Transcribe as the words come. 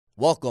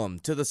Welcome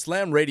to the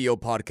Slam Radio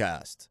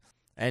Podcast.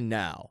 And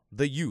now,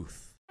 the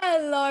youth.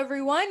 Hello,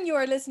 everyone. You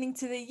are listening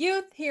to The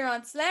Youth here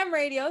on Slam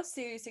Radio,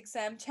 Sirius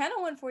XM, Channel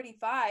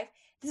 145.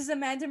 This is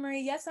Amanda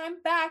Marie. Yes,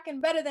 I'm back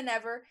and better than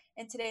ever.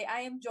 And today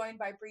I am joined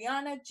by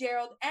Brianna,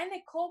 Gerald, and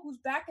Nicole, who's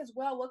back as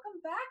well. Welcome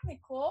back,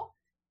 Nicole.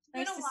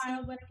 It's been a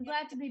while, but I'm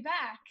glad to be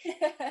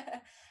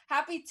back.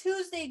 Happy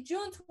Tuesday,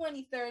 June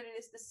 23rd. It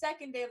is the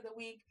second day of the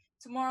week.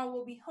 Tomorrow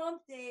will be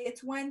hump day.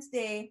 It's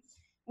Wednesday.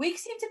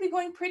 Weeks seem to be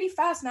going pretty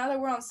fast now that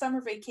we're on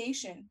summer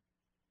vacation.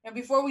 And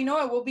before we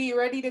know it, we'll be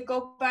ready to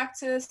go back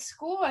to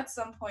school at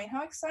some point.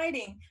 How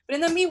exciting. But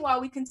in the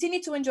meanwhile, we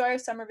continue to enjoy our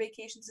summer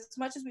vacations as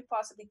much as we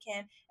possibly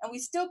can. And we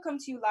still come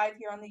to you live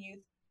here on The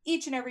Youth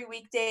each and every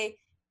weekday,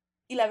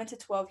 11 to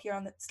 12 here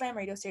on the Slam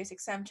Radio Sirius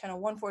XM Channel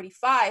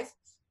 145.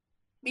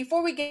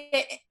 Before we get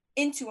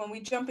into and we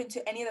jump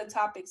into any of the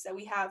topics that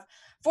we have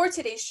for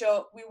today's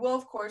show, we will,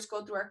 of course,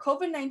 go through our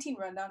COVID-19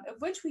 rundown, of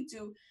which we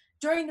do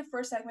during the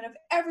first segment of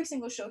every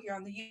single show here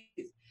on The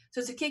Youth.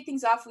 So to kick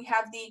things off, we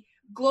have the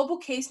global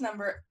case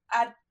number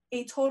at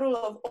a total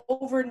of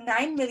over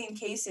 9 million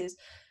cases,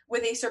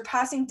 with a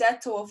surpassing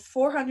death toll of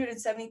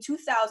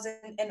 472,000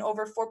 and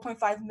over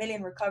 4.5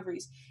 million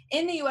recoveries.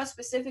 In the U.S.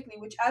 specifically,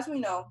 which, as we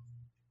know,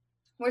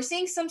 we're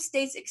seeing some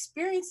states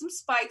experience some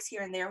spikes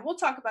here and there, and we'll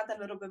talk about that a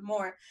little bit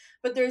more.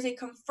 But there's a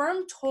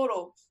confirmed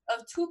total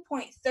of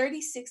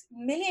 2.36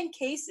 million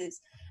cases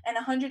and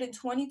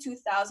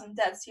 122,000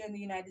 deaths here in the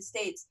United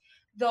States,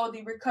 though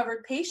the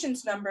recovered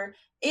patients number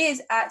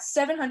is at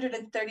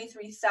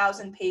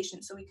 733,000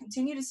 patients. So we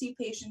continue to see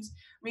patients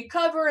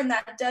recover, and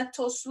that death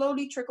toll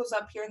slowly trickles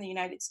up here in the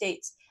United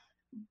States.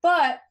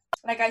 But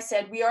like I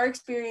said, we are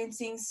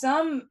experiencing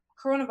some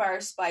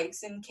coronavirus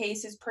spikes in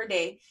cases per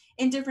day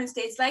in different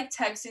states like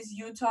Texas,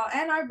 Utah,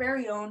 and our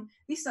very own,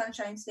 the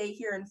Sunshine State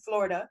here in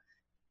Florida.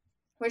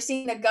 We're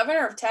seeing the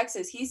governor of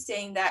Texas, he's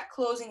saying that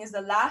closing is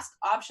the last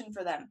option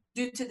for them.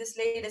 Due to this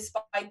latest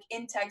spike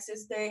in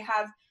Texas, they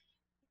have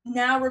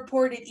now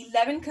reported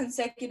 11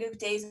 consecutive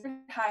days of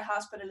high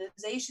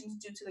hospitalizations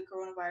due to the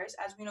coronavirus.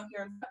 As we know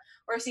here,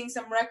 we're seeing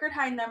some record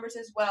high numbers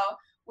as well,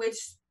 which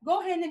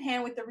go hand in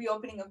hand with the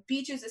reopening of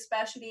beaches,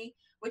 especially,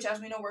 which, as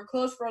we know, were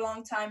closed for a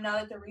long time. Now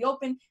that they're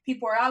reopened,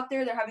 people are out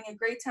there, they're having a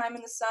great time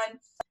in the sun,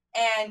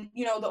 and,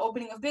 you know, the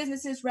opening of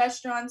businesses,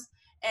 restaurants,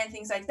 and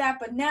things like that.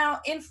 But now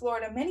in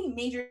Florida, many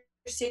major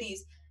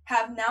cities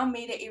have now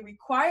made it a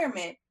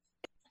requirement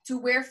to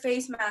wear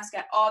face masks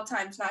at all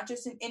times, not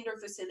just in indoor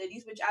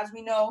facilities, which, as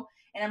we know,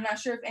 and I'm not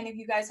sure if any of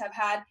you guys have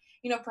had,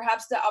 you know,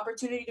 perhaps the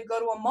opportunity to go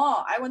to a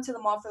mall. I went to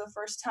the mall for the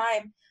first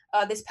time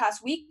this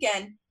past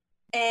weekend,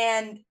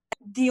 and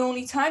the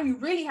only time you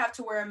really have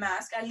to wear a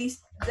mask, at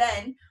least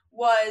then,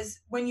 was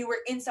when you were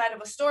inside of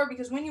a store,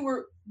 because when you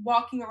were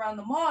walking around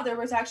the mall, there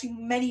was actually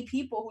many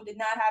people who did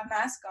not have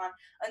masks on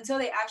until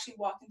they actually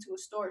walked into a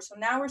store. So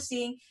now we're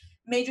seeing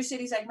major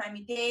cities like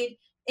Miami-Dade,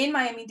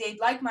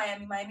 like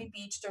Miami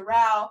Beach,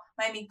 Doral,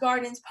 Miami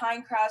Gardens,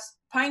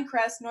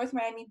 Pinecrest, North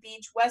Miami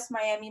Beach, West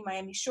Miami,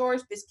 Miami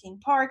Shores, Biscayne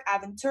Park,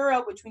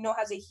 Aventura, which we know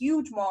has a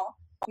huge mall.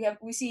 We have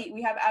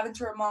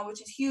Aventura Mall, which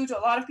is huge. A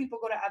lot of people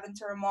go to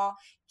Aventura Mall,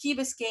 Key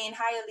Biscayne,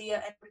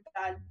 Hialeah, and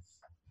Bridgeport.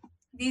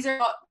 These are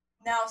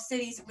now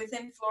cities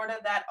within Florida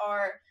that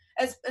are,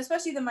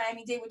 especially the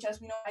Miami-Dade, which, as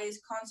we know,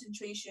 is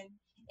concentration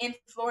in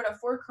Florida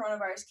for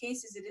coronavirus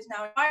cases. It is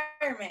now an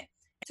requirement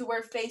to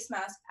wear face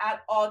masks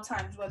at all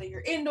times, whether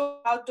you're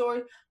indoor,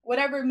 outdoor,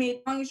 whatever it may,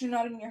 as long as you're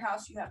not in your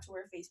house, you have to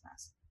wear a face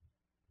mask.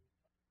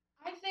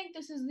 I think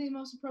this is the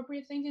most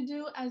appropriate thing to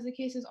do as the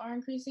cases are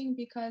increasing,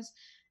 because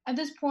at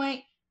this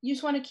point, you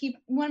just want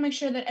to make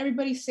sure that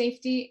everybody's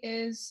safety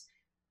is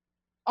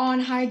on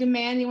high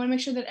demand. You want to make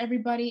sure that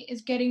everybody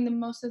is getting the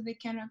most that they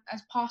can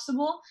as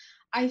possible.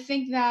 I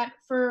think that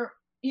for,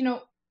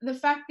 the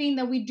fact being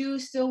that we do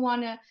still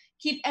want to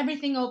keep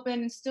everything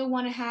open and still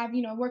want to have,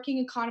 working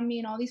economy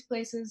in all these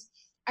places,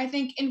 I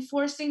think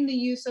enforcing the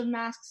use of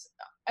masks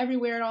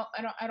everywhere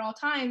at all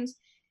times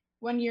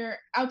when you're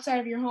outside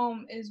of your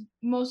home is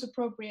most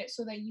appropriate,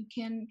 so that you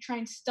can try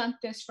and stunt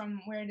this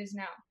from where it is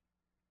now.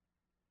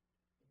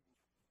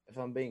 If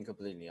I'm being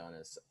completely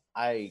honest,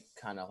 I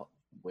kind of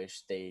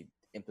wish they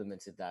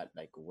implemented that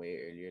like way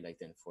earlier, like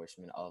the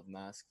enforcement of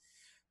masks,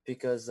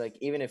 because like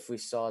even if we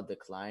saw a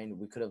decline,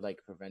 we could have like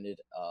prevented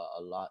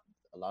a lot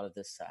of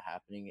this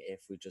happening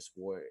if they just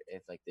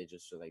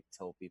like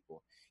told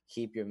people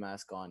keep your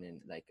mask on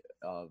in like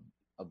a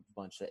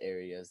bunch of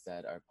areas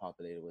that are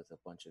populated with a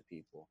bunch of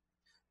people.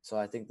 So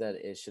I think that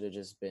it should have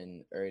just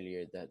been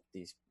earlier that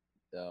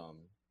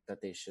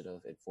that they should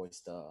have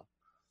enforced the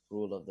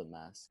rule of the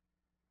mask.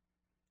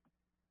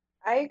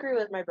 I agree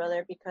with my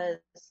brother because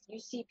you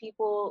see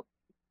people,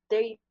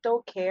 they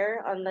don't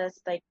care unless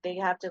like they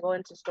have to go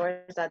into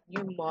stores that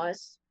you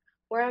must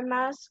wear a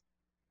mask.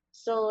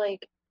 So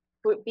like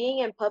being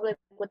in public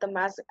with a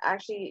mask,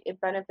 actually it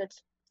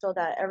benefits so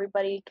that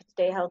everybody can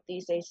stay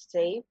healthy, stay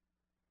safe.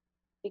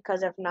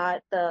 Because if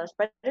not, the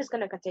spread is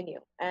going to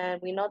continue,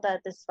 and we know that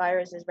this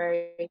virus is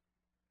very,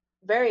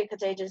 very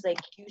contagious.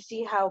 Like you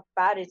see how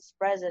bad it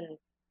spreads, and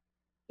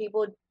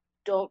people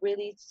don't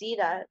really see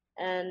that,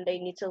 and they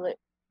need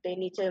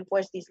to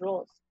enforce these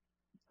rules.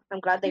 I'm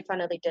glad they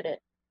finally did it.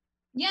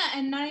 Yeah,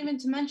 and not even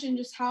to mention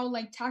just how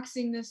like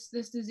taxing this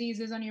disease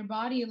is on your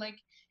body. Like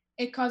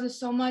it causes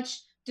so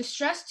much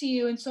distress to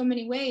you in so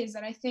many ways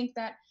that I think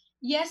that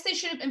yes, they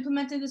should have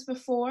implemented this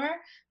before,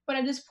 but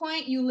at this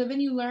point you live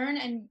and you learn,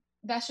 and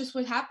that's just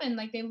what happened.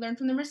 Like they learned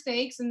from their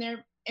mistakes, and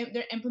they're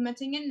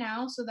implementing it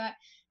now so that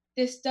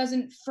this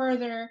doesn't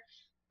further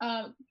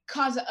uh,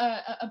 cause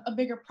a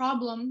bigger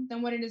problem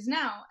than what it is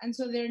now. And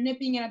so they're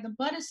nipping it at the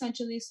bud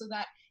essentially, so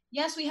that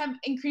yes, we have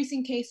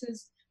increasing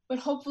cases, but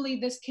hopefully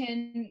this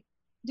can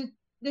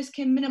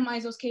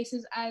minimize those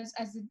cases as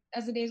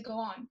the days go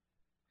on.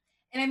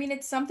 And I mean,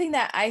 it's something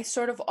that I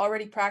sort of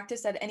already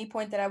practiced at any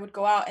point that I would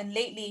go out. And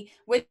lately,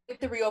 with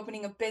the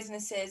reopening of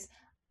businesses,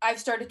 I've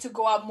started to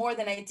go out more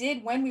than I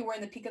did when we were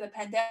in the peak of the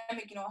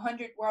pandemic.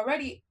 100, we're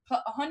already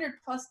 100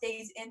 plus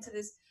days into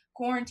this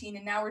quarantine,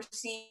 and now we're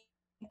seeing,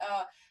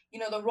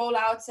 the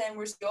rollouts, and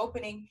we're still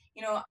opening.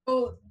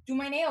 Go do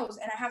my nails,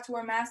 and I have to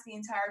wear a mask the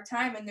entire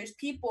time. And there's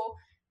people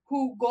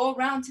who go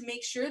around to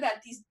make sure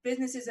that these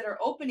businesses that are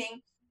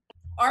opening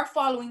are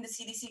following the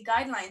CDC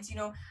guidelines.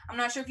 I'm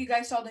not sure if you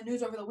guys saw the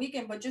news over the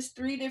weekend, but just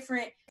 3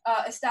 different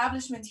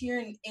establishments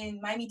here in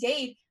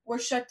Miami-Dade were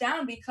shut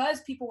down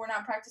because people were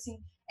not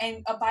practicing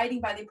and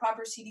abiding by the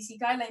proper CDC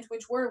guidelines,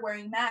 which were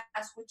wearing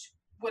masks, which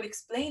would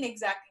explain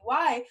exactly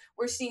why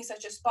we're seeing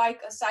such a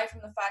spike, aside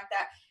from the fact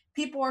that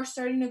people are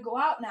starting to go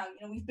out now.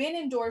 We've been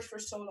indoors for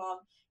so long.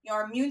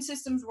 Our immune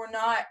systems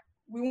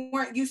we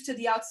weren't used to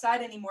the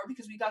outside anymore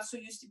because we got so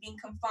used to being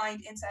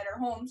confined inside our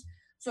homes.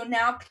 So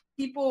now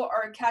people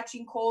are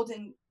catching colds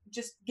and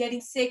just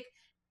getting sick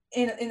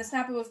in the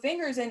snap of a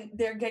fingers, and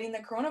they're getting the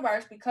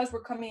coronavirus because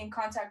we're coming in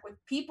contact with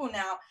people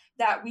now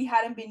that we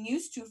hadn't been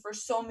used to for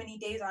so many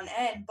days on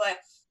end. But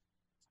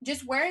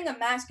just wearing a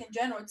mask in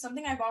general, it's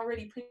something I've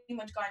already pretty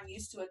much gotten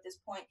used to at this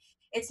point.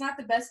 It's not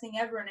the best thing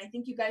ever, and I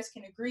think you guys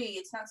can agree.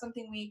 It's not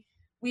something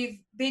we've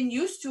been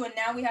used to, and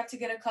now we have to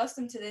get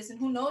accustomed to this. And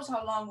who knows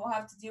how long we'll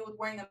have to deal with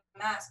wearing a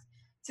mask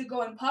to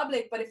go in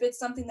public. But if it's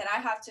something that I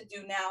have to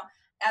do now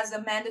as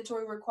a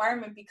mandatory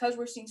requirement, because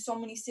we're seeing so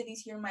many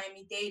cities here in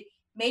Miami-Dade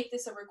make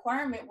this a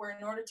requirement where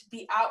in order to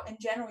be out in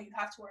general you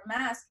have to wear a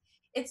mask,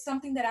 it's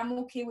something that I'm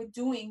okay with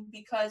doing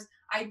because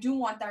I do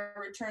want that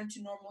return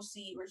to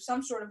normalcy or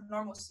some sort of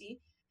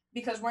normalcy,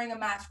 because wearing a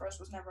mask for us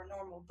was never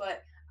normal.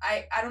 But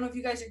I don't know if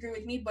you guys agree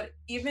with me, but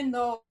even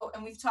though,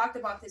 and we've talked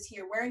about this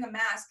here, wearing a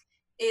mask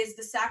is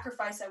the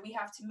sacrifice that we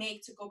have to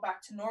make to go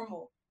back to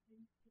normal.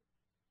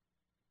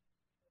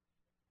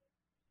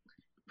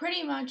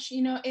 Pretty much,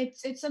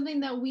 it's something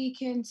that we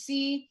can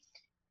see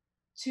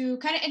to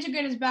kind of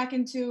integrate us back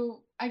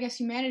into, I guess,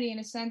 humanity in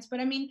a sense. But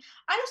I mean,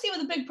 I don't see what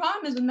the big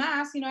problem is with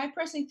masks. I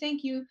personally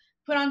think you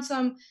put on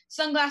some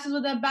sunglasses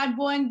with that bad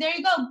boy, and there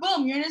you go,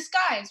 boom, you're in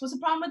disguise. What's the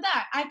problem with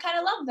that? I kind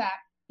of love that.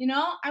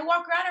 I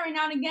walk around every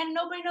now and again,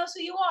 nobody knows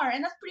who you are,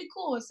 and that's pretty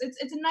cool. It's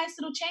a nice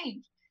little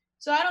change.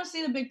 So I don't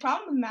see the big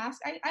problem with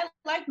masks. I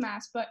like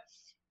masks, but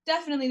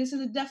definitely this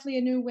is definitely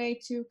a new way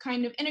to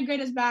kind of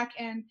integrate us back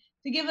and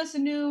to give us a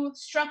new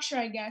structure,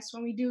 I guess,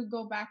 when we do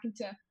go back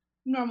into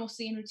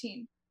normalcy and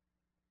routine.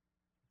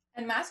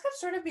 And masks have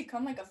sort of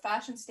become like a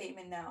fashion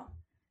statement now,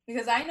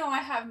 because I know I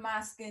have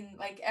masks in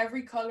like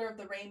every color of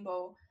the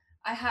rainbow.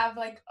 I have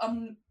like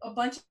a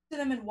bunch of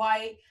them in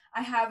white.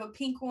 I have a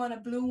pink one, a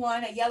blue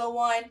one, a yellow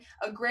one,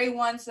 a gray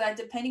one, so that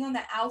depending on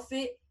the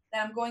outfit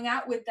that I'm going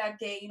out with that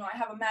day, I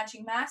have a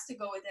matching mask to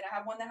go with it. I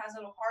have one that has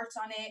little hearts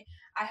on it.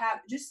 I have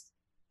just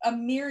a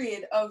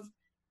myriad of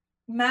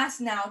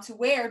masks now to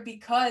wear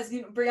because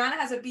Brianna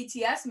has a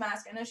BTS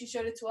mask. I know she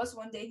showed it to us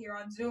one day here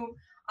on Zoom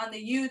on the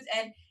youth,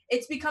 and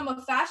it's become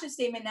a fashion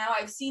statement now.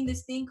 I've seen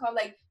this thing called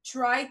like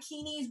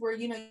trikinis, where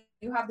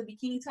you have the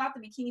bikini top,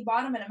 the bikini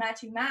bottom, and a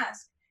matching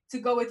mask to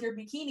go with your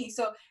bikini.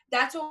 So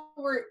that's what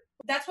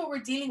we're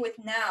dealing with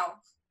now.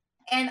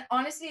 And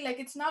honestly, like,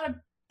 it's not a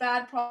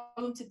bad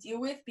problem to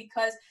deal with,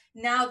 because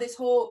now this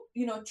whole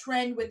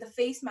trend with the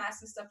face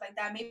masks and stuff like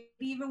that, maybe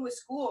even with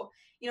school,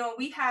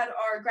 we had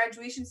our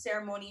graduation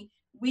ceremony,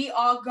 we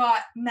all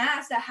got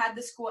masks that had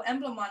the school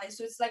emblem on it.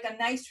 So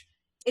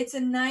it's a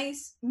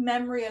nice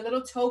memory, a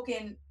little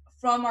token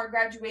from our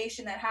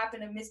graduation that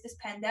happened amidst this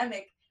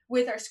pandemic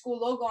with our school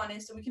logo on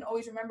it, so we can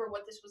always remember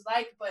what this was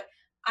like. But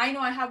I know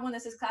I have one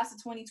that says class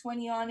of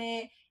 2020 on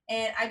it,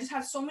 and I just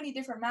have so many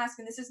different masks,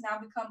 and this has now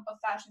become a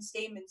fashion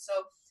statement. So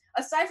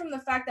aside from the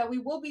fact that we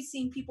will be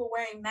seeing people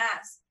wearing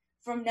masks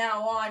from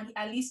now on,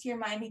 at least here in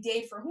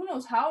Miami-Dade, for who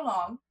knows how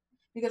long,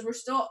 because we're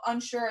still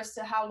unsure as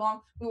to how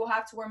long we will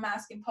have to wear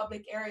masks in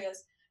public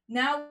areas.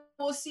 Now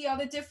we'll see all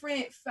the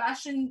different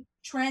fashion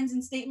trends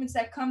and statements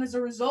that come as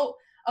a result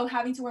of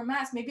having to wear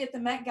masks. Maybe at the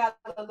Met Gala,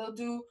 they'll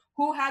do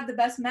who had the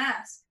best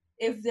mask,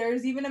 if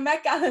there's even a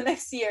Met Gala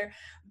next year.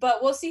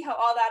 But we'll see how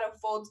all that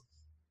unfolds.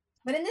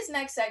 But in this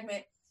next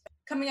segment,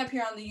 coming up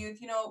here on the youth,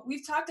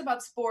 we've talked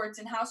about sports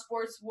and how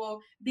sports will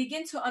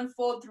begin to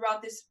unfold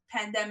throughout this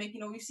pandemic.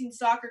 We've seen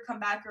soccer come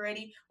back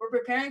already. We're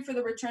preparing for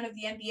the return of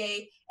the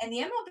NBA, and the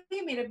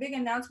MLB made a big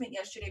announcement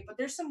yesterday, but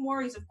there's some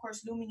worries, of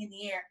course, looming in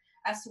the air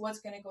as to what's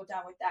going to go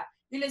down with that.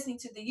 You're listening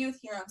to The Youth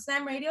here on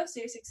Slam Radio,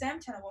 Sirius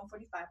XM, channel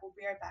 145. We'll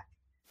be right back.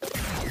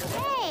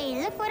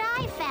 Hey, look what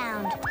I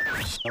found.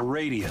 A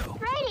radio.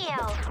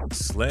 Radio.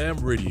 Slam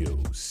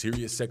Radio,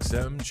 Sirius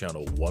XM,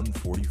 channel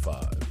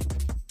 145.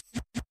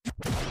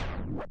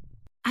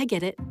 I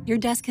get it. Your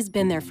desk has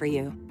been there for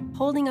you,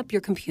 holding up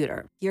your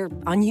computer, your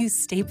unused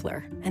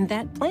stapler, and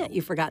that plant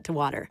you forgot to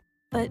water.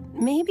 But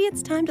maybe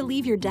it's time to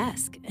leave your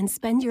desk and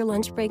spend your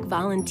lunch break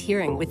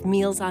volunteering with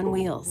Meals on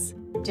Wheels.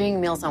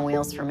 Doing Meals on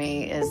Wheels for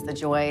me is the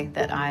joy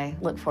that I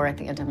look for at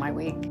the end of my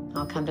week.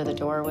 I'll come to the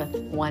door with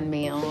one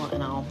meal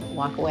and I'll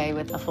walk away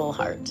with a full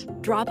heart.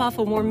 Drop off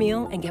a warm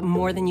meal and get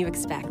more than you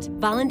expect.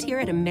 Volunteer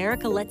at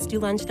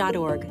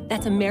americaletsdolunch.org.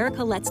 That's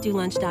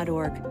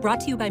americaletsdolunch.org. Brought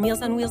to you by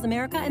Meals on Wheels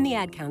America and the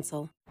Ad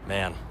Council.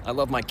 Man, I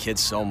love my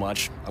kids so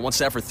much. I once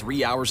sat for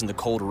 3 hours in the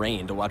cold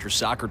rain to watch her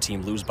soccer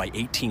team lose by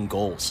 18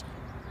 goals.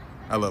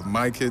 I love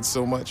my kids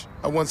so much,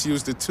 I once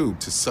used a tube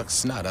to suck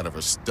snot out of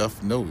her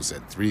stuffed nose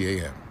at 3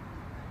 a.m.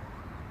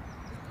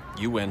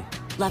 You win.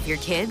 Love your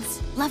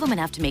kids? Love them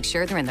enough to make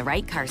sure they're in the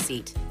right car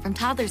seat. From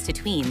toddlers to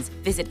tweens,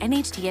 visit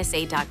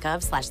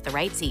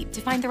nhtsa.gov/the-right-seat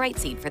to find the right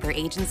seat for their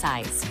age and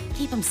size.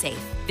 Keep them safe.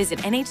 Visit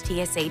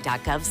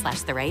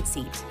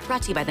nhtsa.gov/the-right-seat.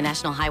 Brought to you by the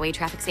National Highway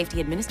Traffic Safety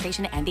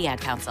Administration and the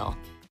Ad Council.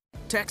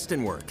 Text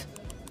and work.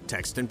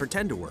 Text and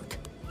pretend to work.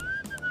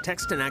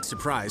 Text and act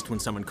surprised when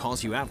someone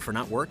calls you out for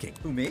not working.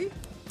 Who, me?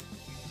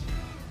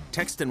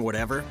 Text and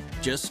whatever,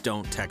 just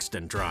don't text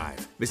and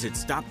drive. Visit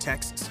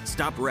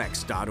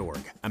StopTextsStopWrecks.org.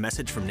 A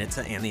message from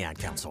NHTSA and the Ad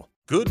Council.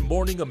 Good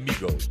morning,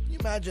 amigo. Can you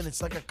imagine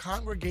it's like a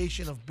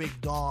congregation of big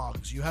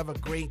dogs. You have a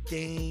Great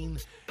Dane,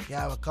 you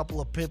have a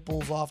couple of pit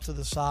bulls off to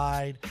the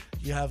side,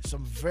 you have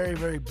some very,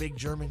 very big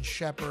German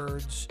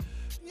shepherds,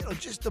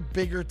 just the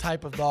bigger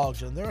type of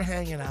dogs, and they're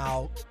hanging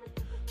out,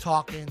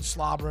 talking,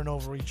 slobbering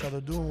over each other,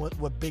 doing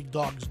what big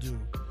dogs do.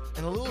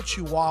 And a little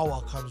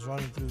chihuahua comes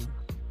running through,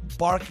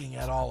 barking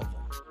at all of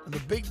them. And the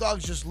big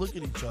dogs just look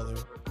at each other,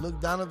 look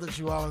down at the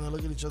chihuahua, and then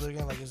look at each other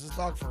again like, is this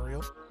dog for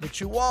real? The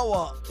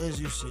chihuahua is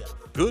UCF.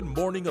 Good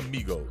morning,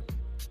 amigo.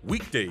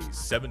 Weekdays,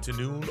 7 to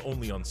noon,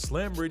 only on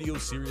Slam Radio,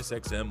 Sirius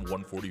XM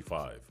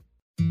 145.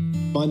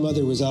 My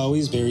mother was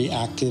always very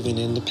active and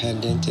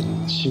independent,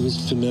 and she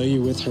was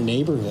familiar with her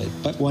neighborhood.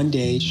 But one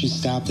day, she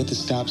stopped at the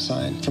stop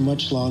sign for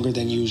much longer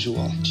than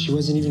usual. She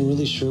wasn't even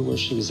really sure where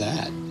she was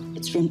at.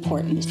 It's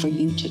important for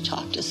you to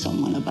talk to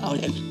someone about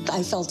it.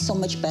 I felt so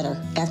much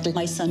better after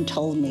my son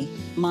told me,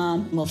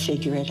 Mom, we'll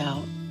figure it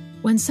out.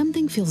 When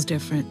something feels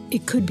different,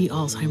 it could be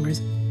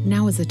Alzheimer's.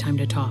 Now is the time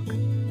to talk.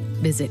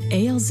 Visit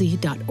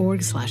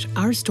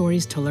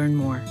alz.org/ourstories to learn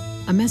more.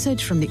 A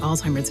message from the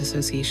Alzheimer's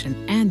Association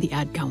and the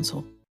Ad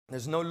Council.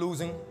 There's no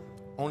losing,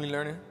 only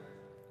learning.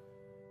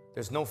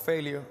 There's no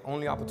failure,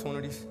 only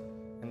opportunities.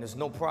 And there's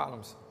no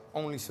problems,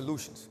 only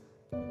solutions.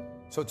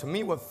 So to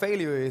me, what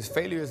failure is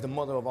the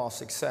mother of all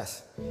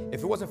success.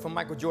 If it wasn't for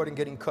Michael Jordan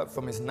getting cut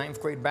from his 9th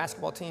grade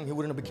basketball team, he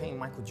wouldn't have became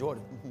Michael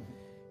Jordan.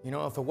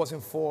 If it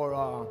wasn't for,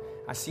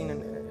 I seen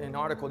an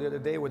article the other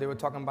day where they were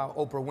talking about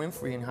Oprah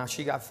Winfrey and how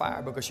she got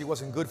fired because she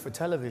wasn't good for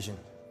television.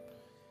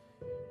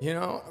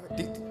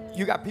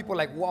 You got people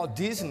like Walt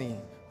Disney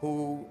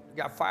who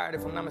got fired,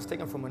 if I'm not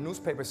mistaken, from a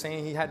newspaper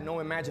saying he had no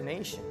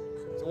imagination.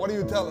 So what do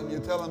you tell him? You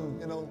tell him,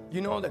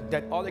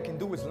 that all they can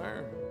do is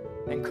learn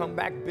and come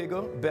back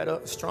bigger, better,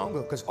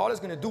 stronger, because all it's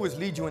going to do is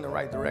lead you in the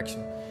right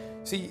direction.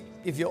 See,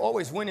 if you're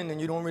always winning, then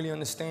you don't really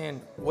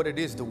understand what it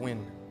is to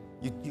win.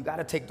 You got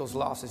to take those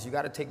losses. You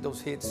got to take those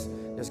hits.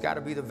 There's got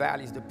to be the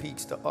valleys, the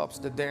peaks, the ups,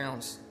 the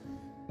downs.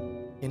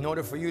 In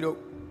order for you to,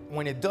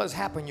 when it does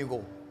happen, you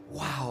go,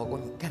 wow,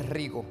 qué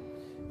rico.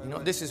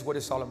 This is what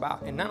it's all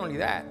about. And not only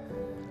that,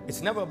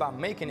 it's never about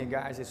making it,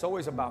 guys. It's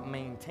always about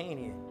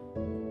maintaining it.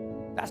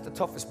 That's the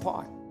toughest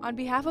part. On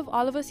behalf of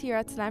all of us here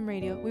at Slam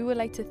Radio, we would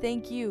like to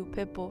thank you,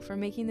 Pitbull, for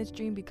making this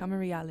dream become a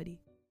reality.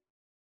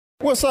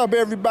 What's up,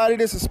 everybody?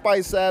 This is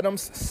Spice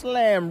Adams,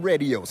 Slam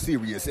Radio,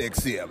 Sirius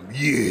XM.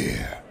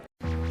 Yeah.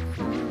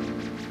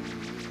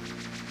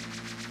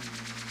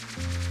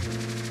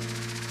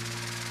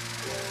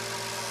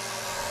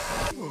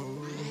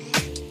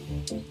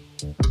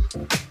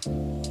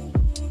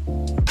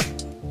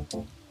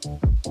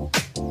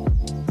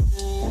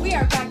 We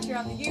are back here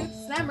on the Youth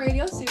Slam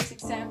Radio, Sirius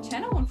XM,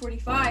 channel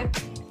 145.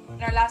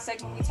 In our last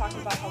segment, we talked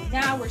about how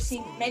now we're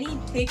seeing many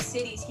big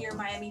cities here,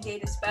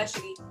 Miami-Dade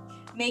especially,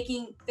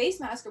 making face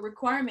mask a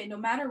requirement no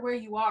matter where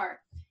you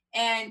are.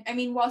 And I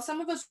mean, while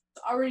some of us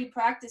already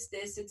practice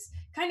this, it's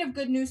kind of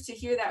good news to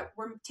hear that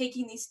we're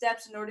taking these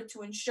steps in order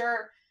to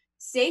ensure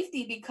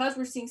safety because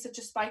we're seeing such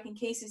a spike in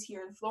cases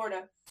here in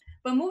Florida.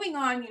 But moving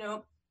on,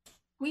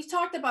 we've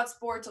talked about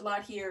sports a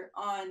lot here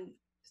on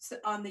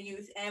the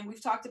Youth, and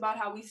we've talked about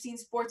how we've seen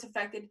sports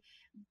affected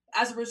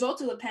as a result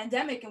of the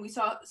pandemic, and we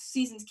saw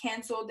seasons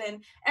canceled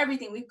and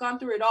everything. We've gone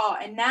through it all,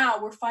 and now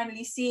we're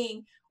finally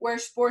seeing where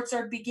sports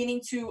are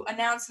beginning to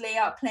announce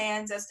layout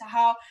plans as to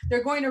how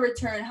they're going to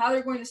return, how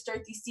they're going to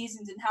start these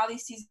seasons, and how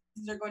these seasons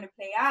are going to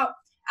play out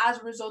as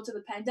a result of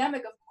the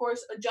pandemic, of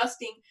course,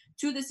 adjusting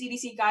to the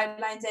CDC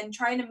guidelines and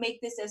trying to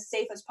make this as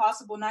safe as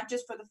possible, not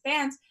just for the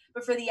fans,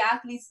 but for the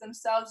athletes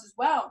themselves as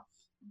well.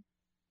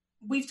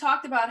 We've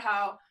talked about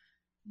how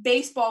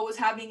baseball was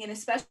having an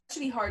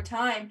especially hard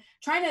time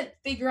trying to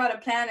figure out a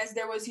plan, as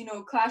there was,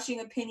 clashing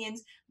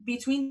opinions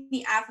between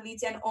the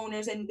athletes and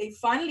owners, and they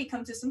finally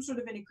come to some sort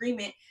of an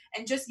agreement.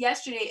 And just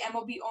yesterday,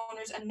 MLB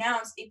owners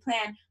announced a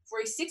plan for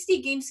a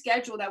 60-game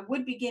schedule that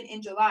would begin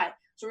in July.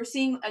 So we're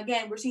seeing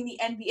the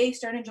NBA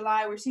start in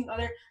July. We're seeing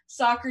other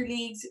soccer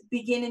leagues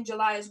begin in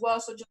July as well.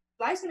 So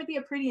July is going to be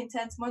a pretty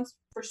intense month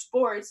for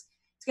sports.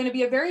 It's going to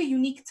be a very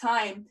unique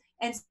time,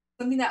 and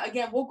something that,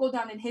 again, will go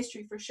down in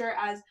history for sure,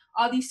 as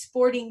all these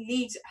sporting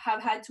leagues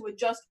have had to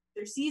adjust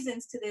their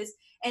seasons to this,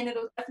 and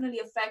it'll definitely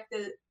affect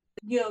the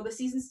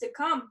seasons to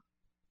come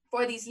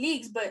for these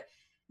leagues. But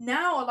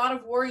now a lot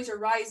of worries are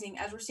rising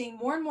as we're seeing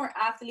more and more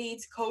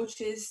athletes,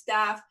 coaches,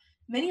 staff.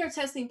 Many are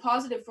testing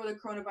positive for the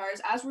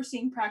coronavirus, as we're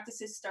seeing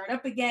practices start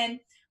up again.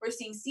 We're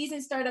seeing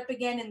seasons start up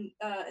again in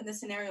the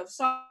scenario of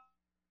soccer.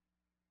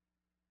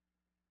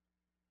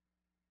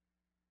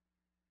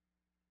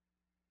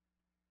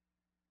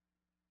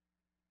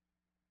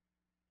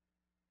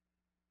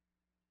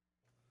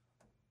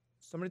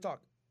 Somebody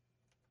talk.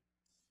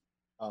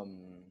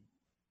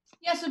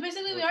 Yeah, so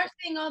basically we are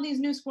seeing all these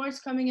new sports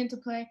coming into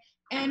play.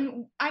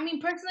 And I mean,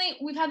 personally,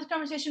 we've had this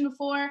conversation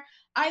before.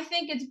 I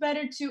think it's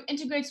better to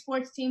integrate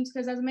sports teams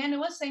because, as Amanda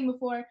was saying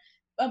before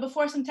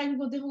some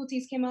technical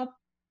difficulties came up,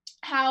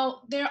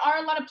 how there are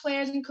a lot of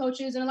players and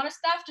coaches and a lot of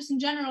staff just in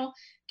general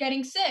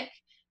getting sick.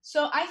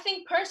 So I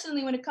think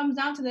personally, when it comes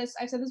down to this,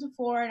 I've said this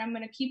before, and I'm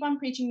going to keep on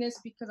preaching this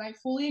because I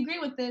fully agree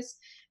with this,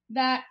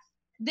 that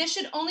this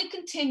should only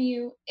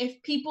continue if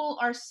people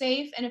are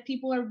safe and if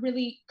people are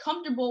really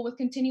comfortable with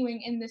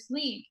continuing in this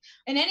league,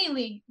 in any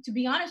league, to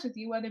be honest with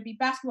you, whether it be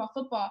basketball,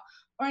 football,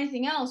 or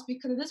anything else,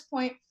 because at this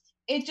point,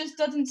 it just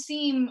doesn't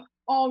seem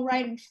all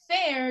right and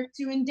fair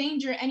to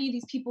endanger any of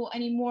these people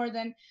any more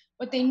than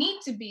what they need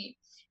to be.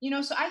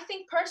 So I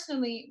think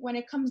personally, when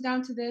it comes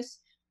down to this,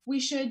 we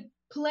should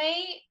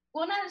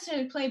not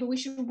necessarily play, but we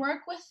should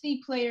work with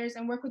the players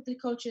and work with the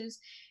coaches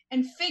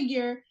and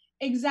figure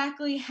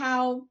exactly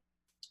how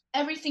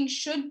everything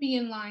should be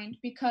in line,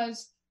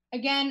 because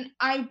again,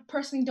 I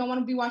personally don't want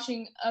to be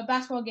watching a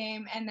basketball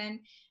game and then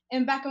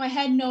in the back of my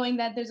head knowing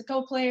that there's a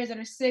couple players that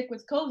are sick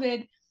with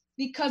COVID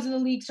because of the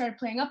league started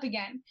playing up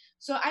again.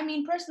 So I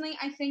mean, personally,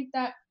 I think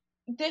that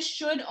this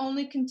should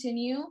only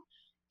continue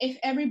if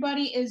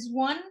everybody is,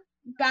 one,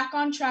 back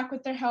on track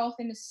with their health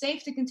and is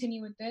safe to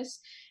continue with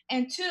this,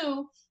 and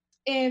two,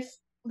 if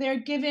they're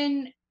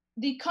given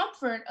the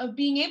comfort of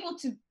being able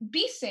to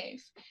be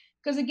safe.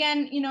 Because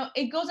again,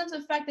 it goes into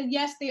the fact that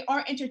yes, they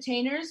are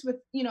entertainers with,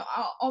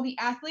 all the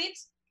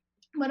athletes,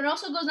 but it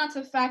also goes down to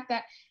the fact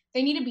that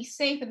they need to be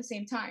safe at the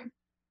same time.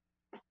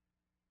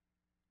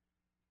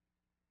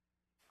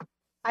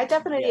 I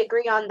definitely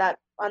agree on that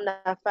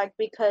fact,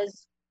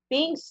 because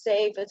being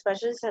safe,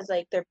 especially since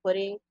they're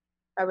putting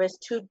a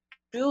risk to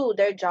do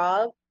their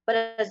job, but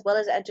as well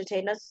as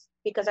entertain us,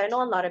 because I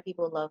know a lot of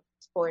people love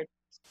sports.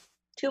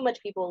 Too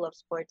much people love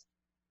sports,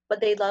 but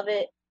they love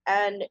it,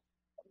 and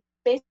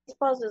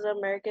baseball is an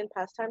American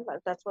pastime.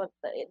 That's what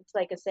it's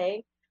like a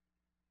saying.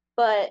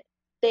 But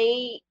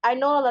I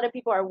know a lot of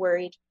people are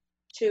worried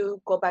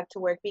to go back to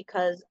work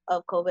because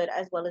of COVID,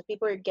 as well as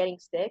people are getting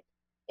sick.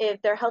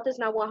 If their health is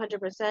not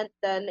 100%,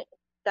 then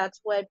that's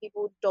why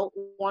people don't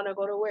want to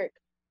go to work.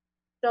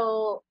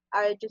 So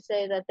I just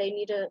say that they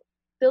need to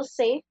feel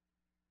safe,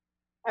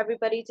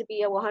 everybody to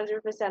be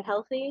 100%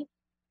 healthy,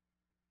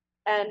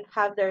 and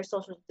have their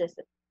social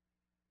distance.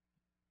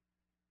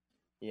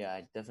 Yeah,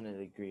 I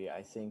definitely agree.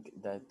 I think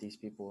that these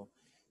people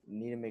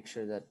need to make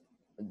sure that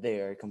they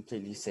are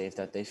completely safe,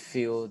 that they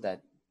feel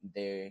that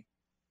they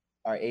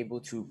are able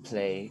to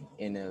play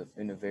in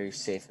a very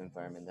safe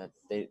environment, that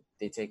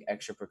they take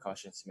extra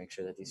precautions to make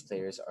sure that these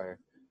players are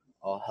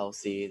all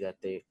healthy, that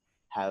they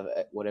have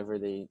whatever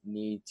they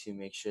need to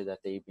make sure that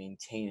they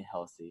maintain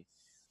healthy.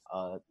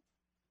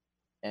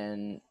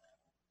 And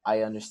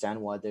I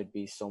understand why there'd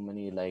be so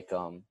many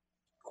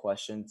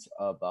questions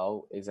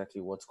about exactly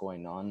what's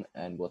going on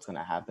and what's going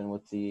to happen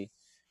with the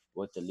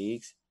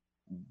leagues,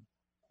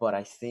 but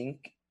I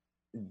think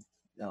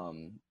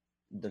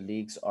the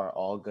leagues are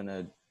all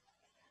gonna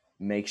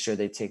make sure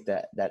they take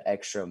that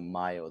extra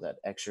mile,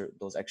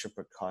 those extra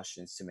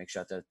precautions to make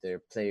sure that their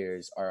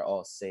players are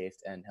all safe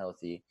and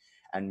healthy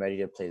and ready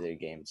to play their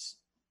games.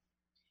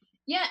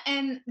 Yeah,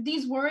 and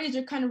these worries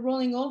are kind of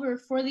rolling over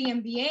for the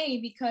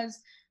NBA because,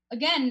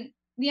 again,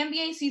 the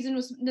NBA season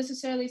was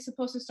necessarily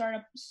supposed to start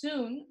up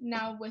soon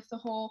now with the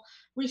whole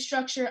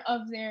restructure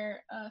of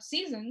their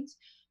seasons.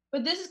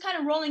 But this is kind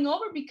of rolling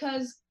over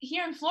because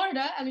here in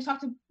Florida, as we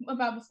talked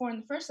about before in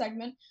the first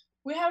segment,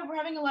 we're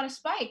having a lot of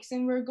spikes,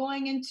 and we're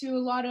going into a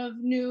lot of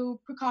new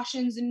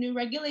precautions and new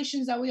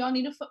regulations that we all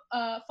need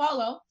to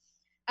follow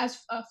as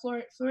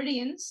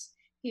Floridians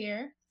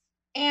here.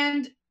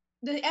 And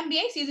the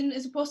NBA season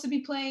is supposed to be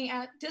playing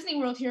at Disney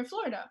World here in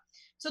Florida.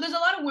 So there's a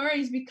lot of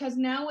worries because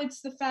now it's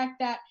the fact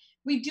that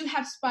we do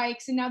have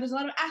spikes, and now there's a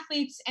lot of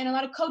athletes and a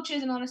lot of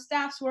coaches and a lot of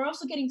staffs who are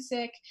also getting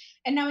sick.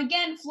 And now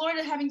again,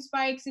 Florida having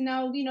spikes, and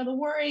now, you know, the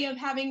worry of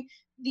having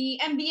the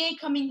NBA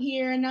coming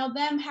here, and now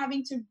them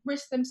having to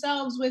risk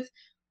themselves with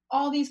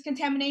all these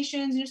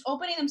contaminations and just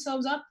opening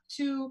themselves up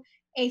to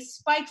a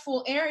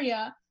spikeful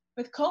area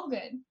with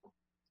COVID.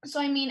 So,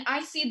 I mean,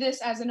 I see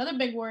this as another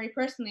big worry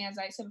personally, as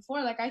I said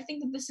before. Like, I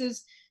think that this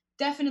is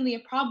definitely a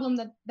problem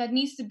that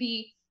needs to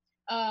be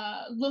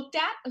looked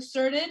at,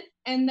 asserted,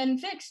 and then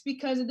fixed,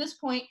 because at this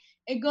point,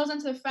 it goes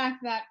into the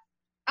fact that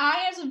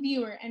I, as a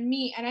viewer, and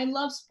I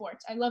love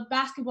sports. I love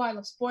basketball. I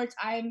love sports.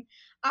 I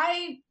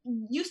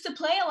used to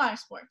play a lot of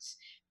sports,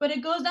 but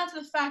it goes down to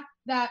the fact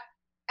that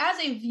as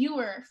a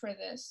viewer for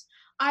this,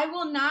 I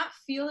will not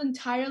feel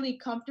entirely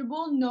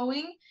comfortable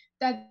knowing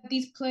that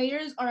these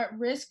players are at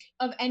risk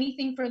of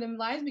anything for their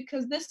lives,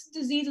 because this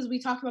disease, as we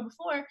talked about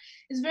before,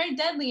 is very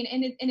deadly,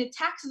 and it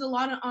taxes a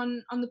lot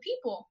on the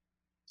people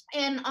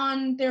and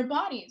on their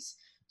bodies.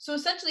 So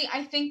essentially,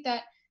 I think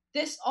that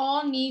this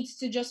all needs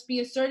to just be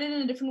asserted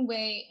in a different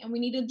way, and we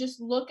need to just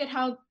look at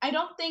how, I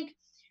understand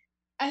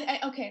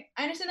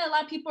that a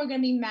lot of people are going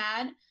to be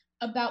mad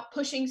about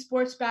pushing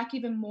sports back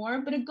even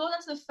more, but it goes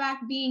into the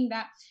fact being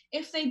that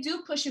if they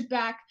do push it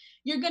back,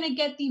 you're going to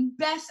get the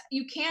best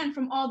you can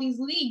from all these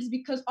leagues,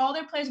 because all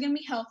their players are going to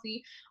be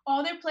healthy.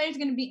 All their players are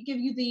going to give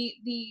you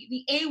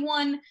the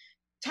A1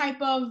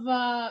 type of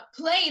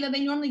play that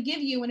they normally give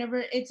you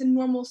whenever it's a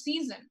normal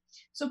season.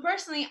 So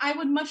personally, I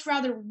would much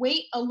rather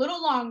wait a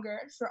little longer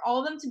for all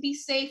of them to be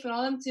safe and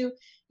all of them to,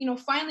 you know,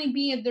 finally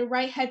be at the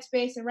right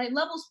headspace and right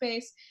level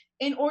space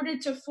in order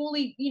to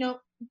fully, you know,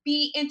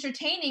 be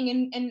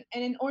entertaining and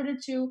in order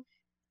to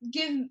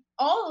give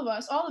all of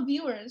us, all the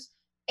viewers,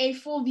 a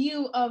full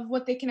view of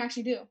what they can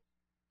actually do.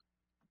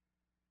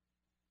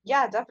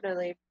 Yeah,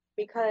 definitely.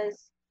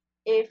 Because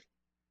if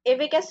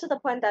it gets to the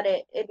point that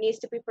it needs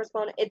to be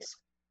postponed, it's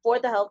for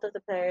the health of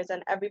the players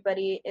and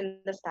everybody in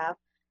the staff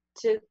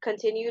to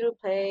continue to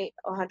play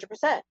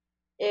 100%.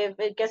 If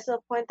it gets to the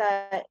point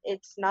that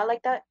it's not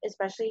like that,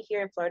 especially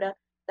here in Florida,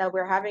 that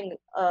we're having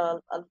a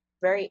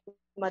very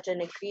much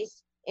an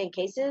increase in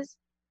cases,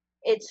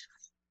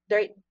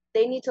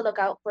 they need to look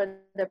out for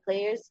their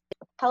players'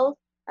 health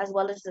as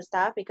well as the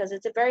staff, because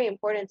it's very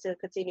important to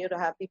continue to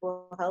have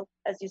people health.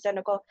 As you said,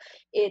 Nicole,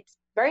 it's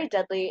very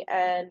deadly,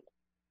 and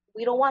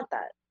we don't want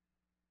that.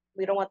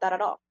 We don't want that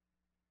at all.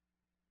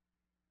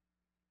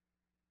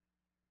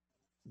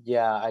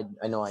 Yeah,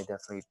 I know I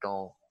definitely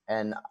don't.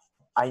 And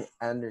I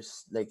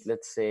understand, like,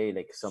 let's say,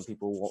 like, some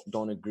people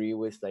don't agree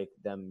with, like,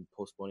 them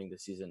postponing the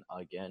season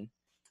again.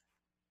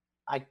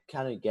 I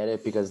kind of get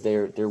it, because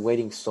they're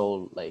waiting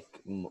so, like,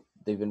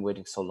 they've been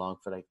waiting so long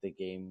for, like, the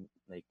game,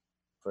 like,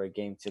 for a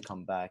game to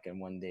come back,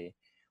 and when they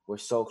were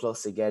so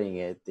close to getting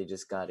it, they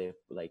just got it,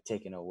 like,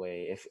 taken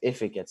away,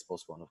 if it gets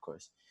postponed, of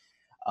course.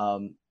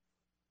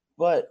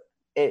 But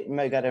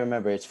you gotta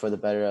remember, it's for the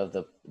better of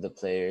the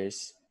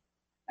players,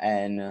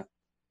 and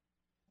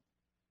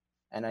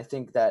I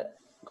think that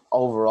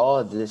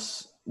overall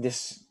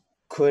this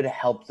could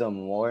help them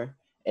more.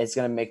 It's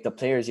gonna make the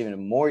players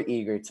even more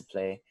eager to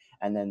play,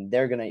 and then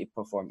they're gonna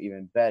perform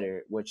even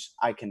better, which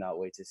I cannot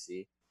wait to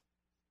see.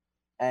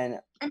 And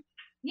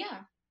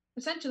yeah,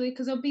 essentially,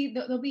 because they'll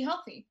be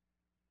healthy.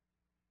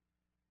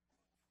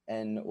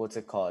 And what's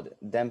it called?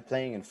 Them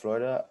playing in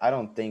Florida, I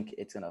don't think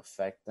it's gonna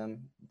affect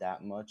them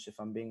that much, if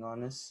I'm being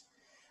honest.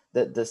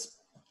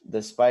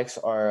 The spikes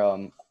are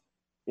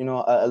you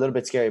know, a little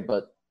bit scary,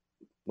 but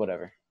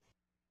whatever.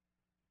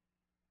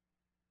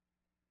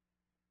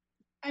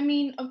 I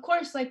mean, of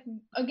course, like,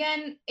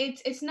 again,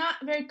 it's not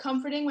very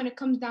comforting when it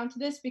comes down to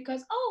this,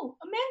 because, oh,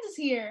 Amanda's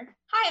here.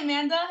 Hi,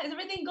 Amanda. Is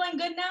everything going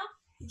good now?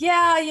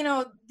 Yeah, you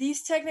know,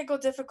 these technical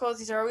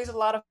difficulties are always a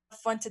lot of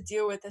fun to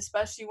deal with,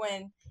 especially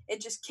when it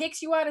just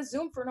kicks you out of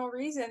Zoom for no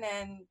reason,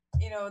 and,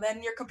 you know,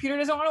 then your computer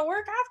doesn't want to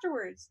work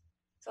afterwards.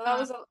 So that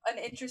was an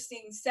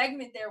interesting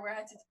segment there where I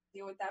had to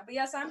deal with that. But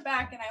yes, I'm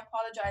back, and I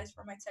apologize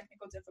for my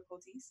technical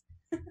difficulties.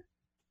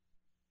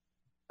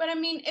 But I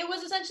mean, it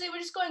was essentially, we're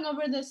just going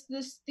over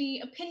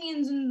the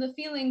opinions and the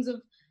feelings of,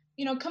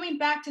 you know, coming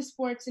back to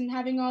sports and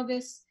having all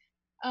this,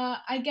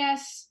 I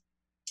guess,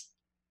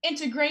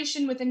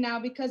 integration with it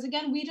now, because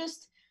again, we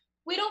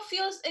don't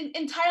feel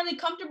entirely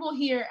comfortable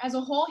here as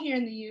a whole here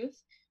in the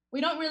youth. We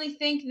don't really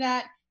think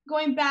that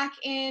going back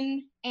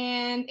in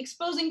and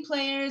exposing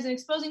players and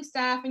exposing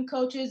staff and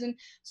coaches and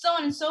so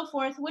on and so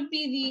forth would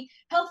be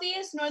the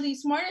healthiest nor the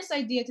smartest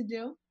idea to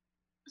do.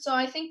 So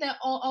I think that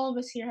all of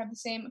us here have the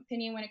same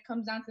opinion when it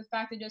comes down to the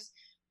fact that just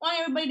want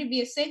everybody to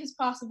be as safe as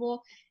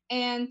possible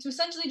and to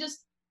essentially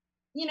just,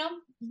 you know,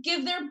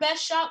 give their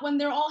best shot when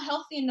they're all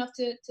healthy enough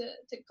to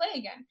play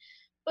again.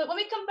 But when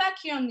we come back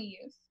here on The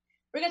Youth,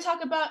 we're going to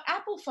talk about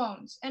Apple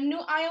phones and new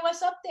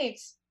iOS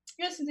updates.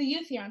 You're listening to The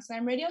Youth here on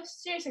Slam Radio,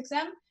 Sirius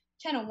XM,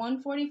 channel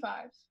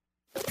 145.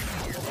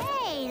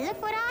 Hey,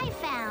 look what I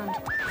found.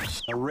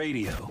 A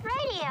radio.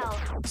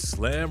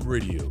 Slam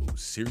Radio,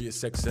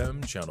 Sirius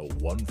XM, channel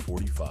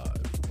 145.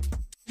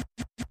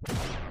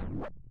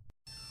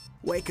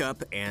 Wake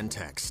up and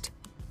text.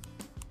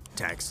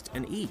 text,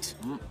 and eat.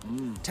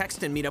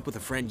 Text and meet up with a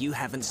friend you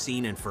haven't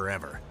seen in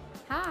forever.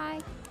 Hi.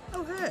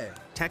 Oh, hey.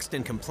 Text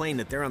and complain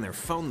that they're on their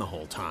phone the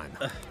whole time.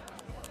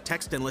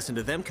 Text and listen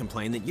to them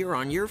complain that you're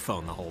on your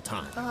phone the whole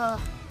time.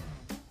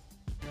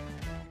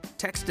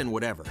 Text and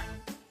whatever.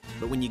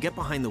 But when you get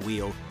behind the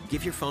wheel,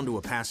 give your phone to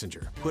a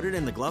passenger. Put it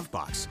in the glove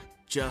box.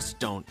 Just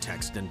don't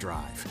text and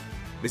drive.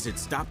 Visit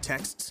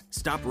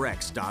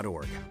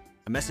StopTextsStopWrecks.org.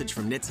 A message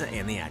from NHTSA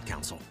and the Ad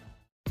Council.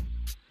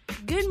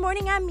 Good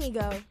morning,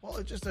 amigo. Well,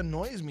 it just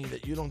annoys me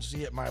that you don't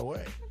see it my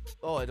way.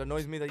 Oh, it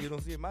annoys me that you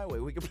don't see it my way.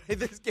 We can play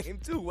this game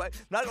too. What?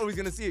 Not always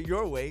gonna see it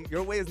your way.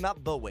 Your way is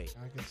not the way.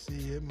 I can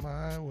see it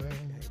my way.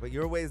 But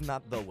your way is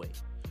not the way.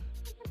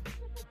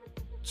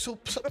 So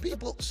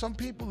some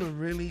people are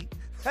really...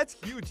 That's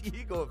huge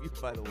ego of you,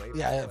 by the way.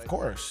 Yeah, of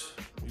course.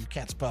 You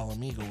can't spell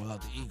amigo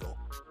without the ego.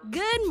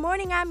 Good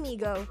morning,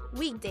 amigo.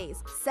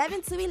 Weekdays,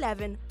 7 to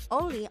 11,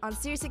 only on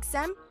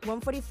SiriusXM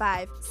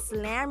 145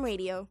 Slam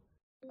Radio.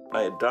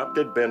 I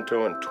adopted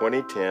Bento in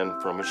 2010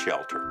 from a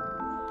shelter.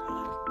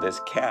 This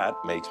cat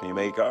makes me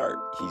make art.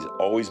 He's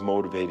always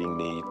motivating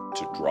me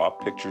to draw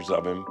pictures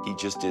of him. He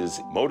just is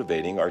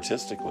motivating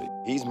artistically.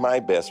 He's my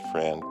best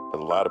friend, but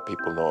a lot of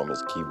people know him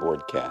as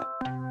Keyboard Cat.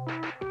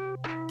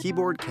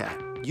 Keyboard Cat,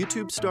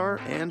 YouTube star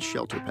and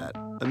shelter pet.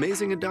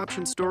 Amazing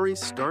adoption stories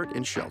start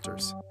in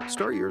shelters.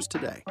 Start yours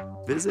today.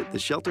 Visit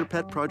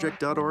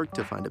theshelterpetproject.org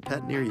to find a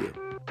pet near you.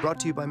 Brought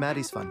to you by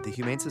Maddie's Fund, the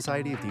Humane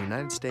Society of the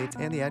United States,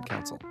 and the Ad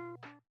Council.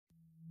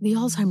 The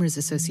Alzheimer's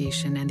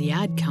Association and the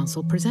Ad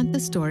Council present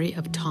the story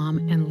of Tom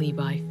and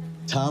Levi.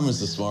 Tom is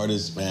the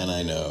smartest man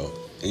I know.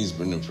 He's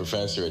been a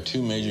professor at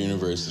 2 major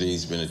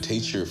universities, been a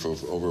teacher for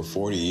over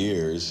 40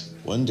 years.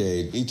 One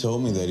day, he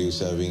told me that he was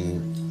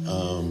having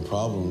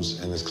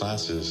problems in his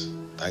classes.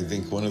 I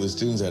think one of the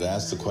students had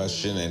asked the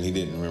question and he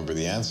didn't remember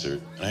the answer.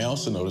 And I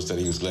also noticed that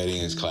he was letting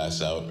his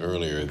class out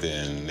earlier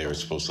than they were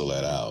supposed to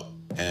let out.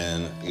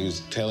 And he was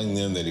telling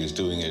them that he was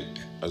doing it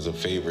as a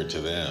favor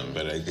to them,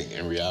 but I think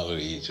in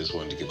reality, he just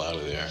wanted to get out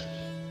of there.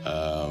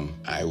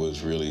 I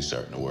was really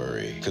starting to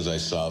worry because I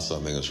saw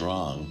something was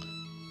wrong.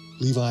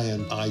 Levi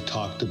and I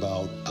talked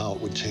about how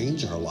it would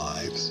change our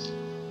lives,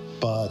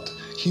 but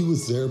he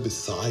was there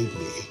beside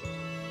me,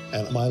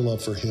 and my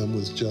love for him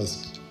was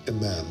just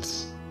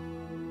immense.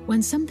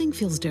 When something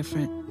feels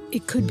different,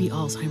 it could be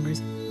Alzheimer's.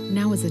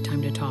 Now is the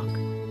time to talk.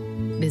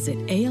 Visit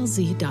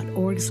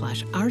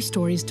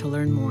alz.org/ourstories to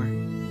learn more.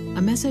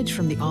 A message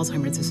from the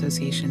Alzheimer's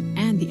Association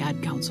and the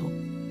Ad Council.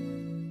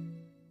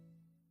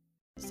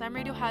 Slam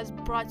Radio has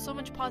brought so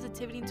much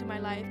positivity into my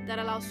life that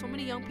allows so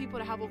many young people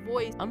to have a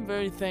voice. I'm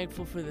very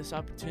thankful for this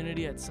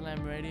opportunity at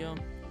Slam Radio.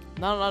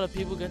 Not a lot of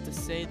people get to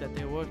say that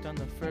they worked on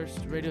the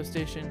first radio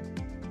station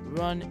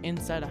run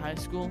inside a high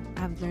school.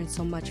 I've learned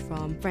so much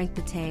from Frank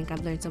the Tank.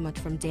 I've learned so much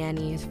from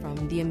Danny, from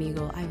The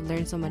Amigo. I've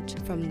learned so much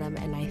from them,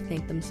 and I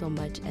thank them so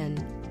much,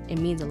 and it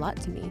means a lot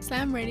to me.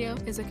 Slam Radio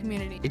is a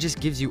community. It just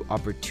gives you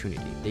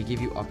opportunity. They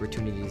give you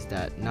opportunities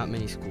that not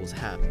many schools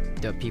have.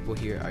 The people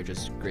here are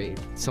just great.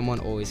 Someone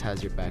always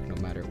has your back no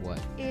matter what.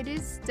 It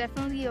is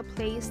definitely a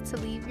place to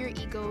leave your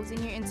egos and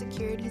your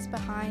insecurities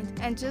behind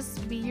and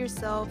just be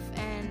yourself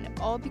and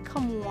all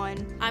become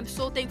one. I'm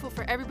so thankful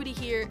for everybody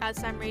here at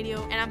Slam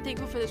Radio, and I'm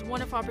thankful for this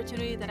wonderful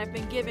opportunity that I've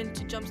been given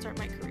to jumpstart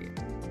my career.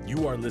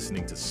 You are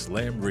listening to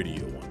Slam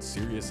Radio on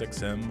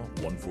SiriusXM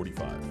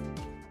 145.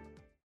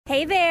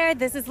 Hey there,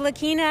 this is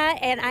Lakina,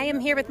 and I am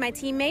here with my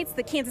teammates,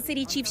 the Kansas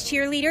City Chiefs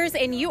cheerleaders,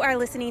 and you are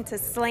listening to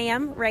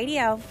Slam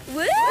Radio.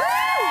 Woo!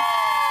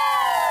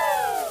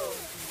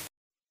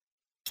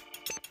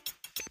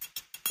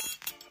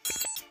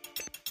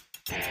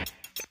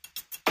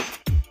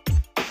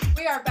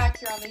 We are back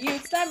here on the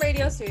Youth Slam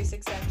Radio,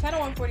 SiriusXM channel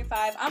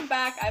 145. I'm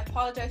back. I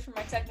apologize for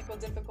my technical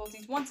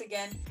difficulties once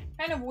again.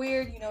 Kind of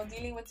weird,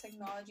 dealing with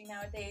technology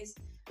nowadays.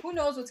 Who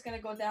knows what's going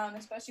to go down,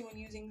 especially when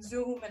using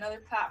Zoom and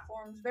other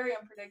platforms. Very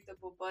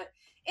unpredictable. But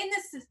in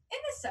this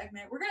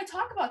segment, we're going to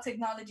talk about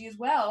technology as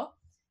well,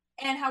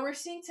 and how we're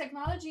seeing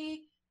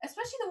technology,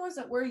 especially the ones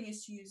that we're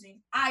used to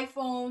using,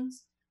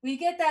 iPhones. We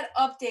get that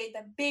update,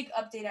 that big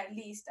update at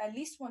least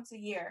once a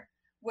year,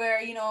 where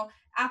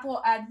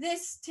Apple add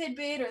this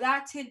tidbit or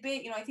that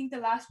tidbit. I think the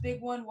last big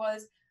one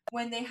was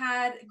when they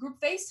had group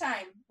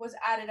FaceTime was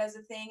added as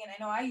a thing, and I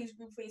know I use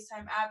group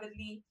FaceTime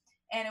avidly.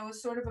 And it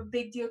was sort of a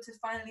big deal to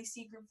finally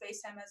see group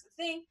FaceTime as a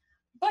thing.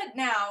 But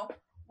now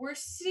we're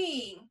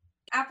seeing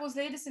Apple's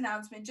latest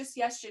announcement just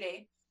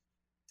yesterday.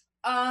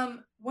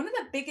 One of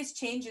the biggest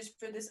changes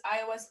for this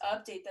iOS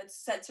update that's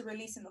set to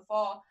release in the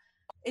fall,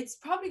 it's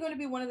probably going to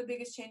be one of the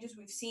biggest changes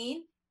we've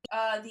seen.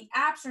 The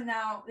apps are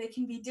now, they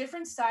can be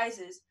different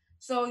sizes.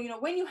 So,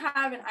 when you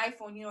have an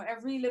iPhone,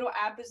 every little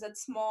app is that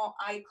small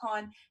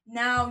icon.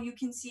 Now you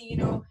can see,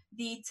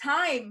 the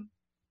time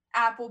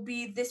app will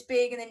be this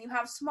big, and then you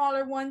have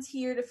smaller ones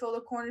here to fill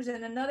the corners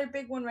and another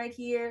big one right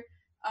here.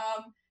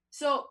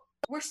 So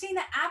we're seeing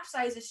the app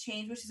sizes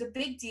change, which is a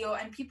big deal,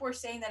 and people are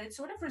saying that it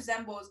sort of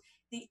resembles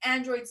the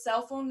Android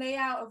cell phone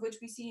layout, of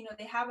which we see,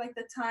 they have like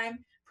the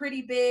time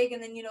pretty big,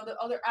 and then, the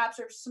other apps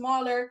are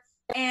smaller,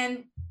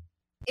 and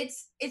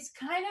it's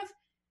kind of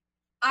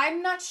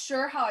I'm not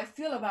sure how I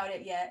feel about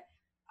it yet.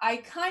 I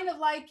kind of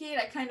like it,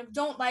 I kind of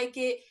don't like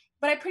it,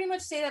 but I pretty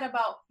much say that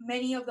about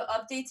many of the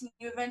updates, and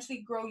you eventually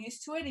grow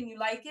used to it and you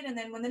like it, and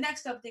then when the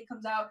next update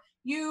comes out,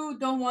 you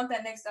don't want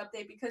that next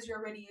update because you're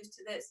already used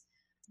to this.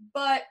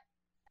 But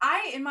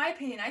in my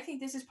opinion, I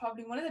think this is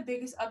probably one of the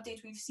biggest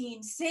updates we've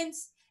seen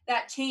since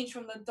that change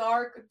from the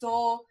dark,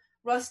 dull,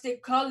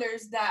 rustic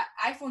colors that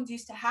iPhones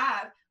used to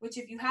have, which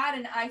if you had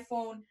an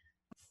iPhone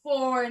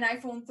 4 and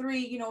iPhone 3,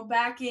 you know,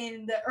 back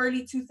in the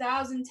early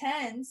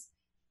 2010s,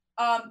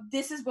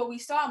 this is what we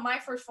saw. My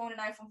first phone, an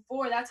iPhone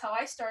 4, that's how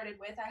I started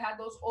with. I had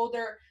those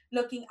older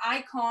looking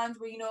icons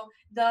where, you know,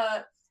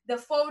 the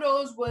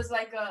photos was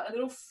like a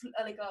little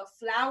like a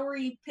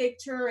flowery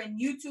picture, and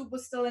YouTube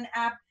was still an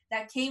app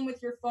that came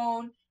with your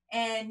phone.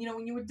 And, you know,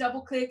 when you would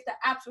double click, the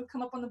apps would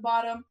come up on the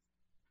bottom.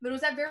 But it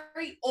was that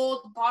very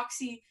old,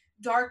 boxy,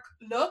 dark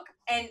look.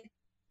 And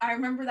I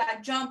remember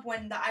that jump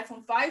when the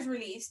iPhone 5s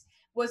released,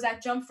 was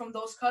that jump from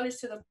those colors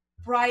to the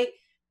bright,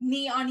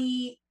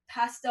 neon-y,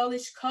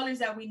 pastelish colors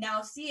that we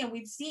now see. And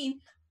we've seen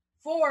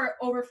for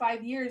over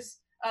 5 years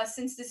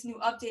since this new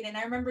update. And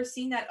I remember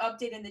seeing that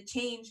update, and the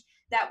change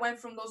that went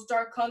from those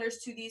dark colors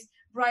to these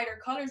brighter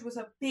colors was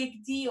a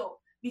big deal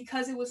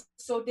because it was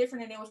so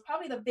different. And it was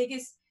probably the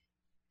biggest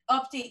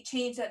update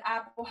change that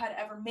Apple had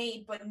ever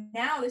made. But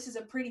now this is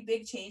a pretty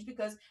big change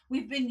because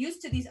we've been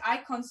used to these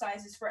icon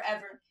sizes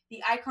forever.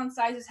 The icon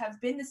sizes have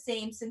been the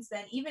same since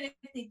then. Even if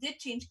they did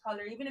change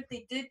color, even if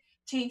they did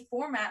change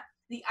format,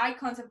 the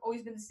icons have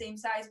always been the same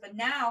size. But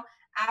now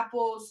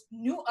Apple's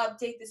new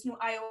update, this new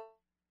iOS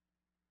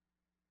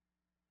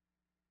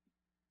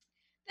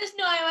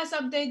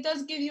update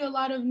does give you a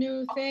lot of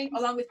new things,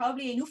 along with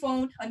probably a new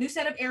phone, a new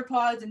set of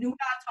AirPods, a new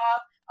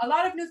laptop, a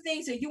lot of new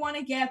things that you want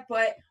to get,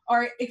 but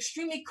are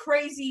extremely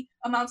crazy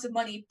amounts of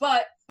money.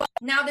 But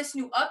now this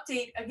new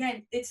update,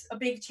 again, it's a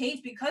big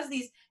change because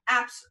these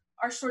apps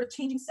are sort of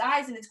changing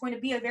size, and it's going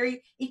to be a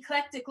very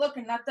eclectic look,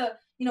 and not the,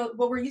 you know,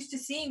 what we're used to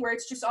seeing where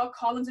it's just all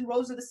columns and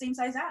rows of the same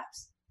size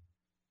apps.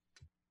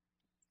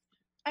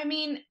 I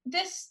mean,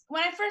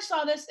 when I first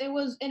saw this, it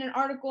was in an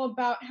article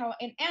about how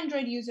an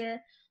Android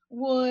user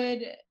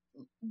would,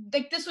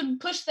 like, this would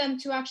push them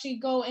to actually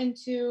go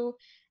into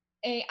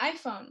a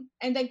iPhone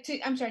and like to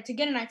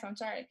get an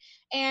iPhone,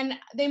 and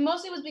they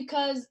mostly was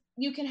because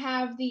you can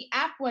have the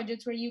app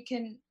widgets where you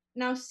can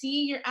now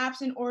see your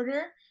apps in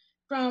order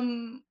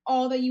from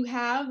all that you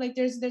have. Like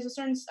there's a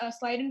certain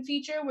slide-in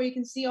feature where you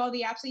can see all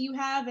the apps that you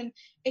have, and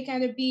it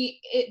kind of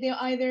they'll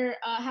either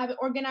have it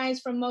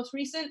organized from most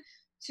recent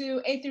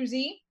to A through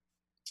Z.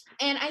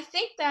 And I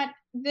think that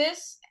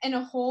this in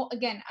a whole,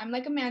 again, I'm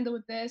like Amanda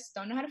with this,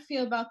 don't know how to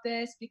feel about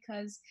this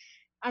because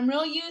I'm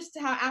real used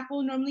to how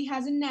Apple normally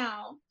has it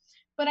now.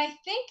 But I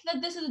think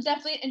that this is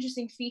definitely an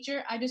interesting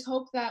feature. I just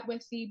hope that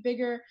with the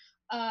bigger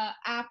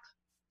app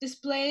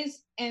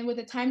displays and with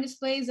the time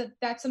displays,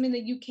 that's something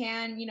that you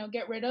can, you know,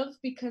 get rid of,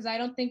 because I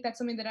don't think that's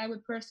something that I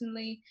would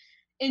personally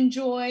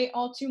enjoy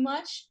all too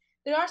much.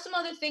 There are some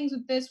other things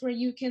with this where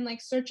you can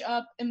like search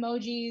up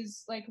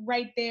emojis like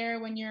right there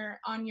when you're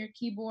on your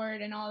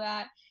keyboard and all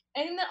that.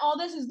 I think that all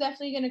this is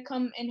definitely going to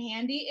come in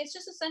handy. It's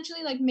just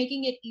essentially like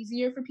making it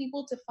easier for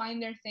people to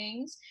find their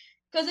things.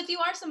 Because if you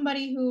are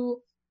somebody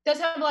who does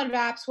have a lot of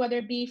apps, whether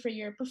it be for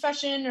your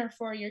profession or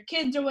for your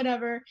kids or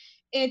whatever,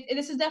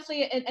 this is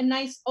definitely a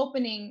nice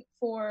opening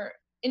for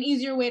an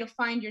easier way to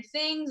find your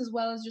things, as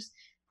well as just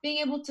being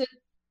able to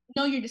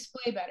know your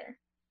display better.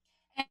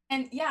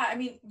 And yeah, I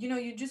mean, you know,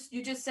 you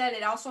just said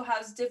it also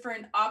has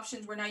different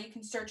options where now you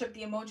can search up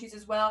the emojis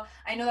as well.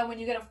 I know that when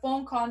you get a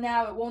phone call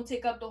now, it won't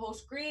take up the whole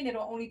screen.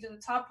 It'll only do the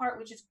top part,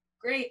 which is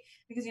great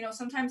because, you know,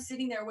 sometimes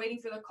sitting there waiting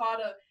for the call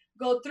to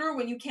go through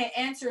when you can't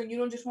answer and you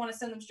don't just want to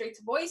send them straight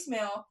to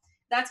voicemail,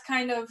 that's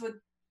kind of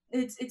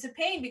it's a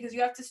pain because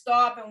you have to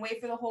stop and wait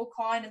for the whole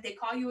call. And if they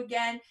call you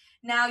again,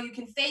 now you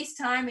can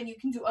FaceTime and you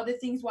can do other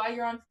things while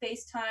you're on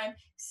FaceTime.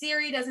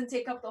 Siri doesn't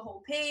take up the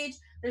whole page.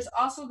 There's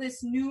also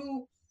this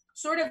new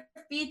sort of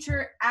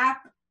feature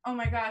app. Oh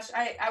my gosh,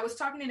 I was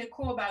talking to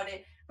Nicole about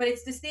it, but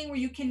it's this thing where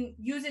you can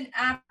use an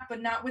app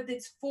but not with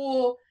its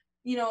full,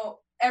 you know,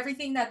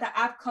 everything that the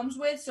app comes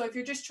with. So if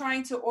you're just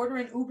trying to order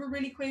an Uber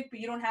really quick but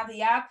you don't have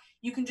the app,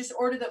 you can just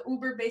order the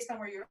Uber based on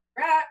where you're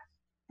at.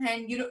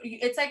 And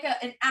it's like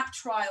an app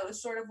trial is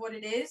sort of what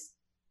it is.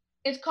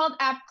 It's called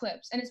App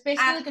Clips, and it's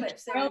basically like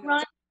a trial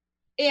run.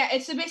 Yeah,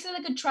 it's basically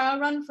like a trial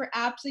run for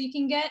apps that you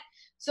can get.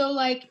 So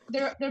like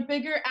they're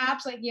bigger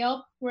apps like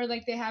Yelp, where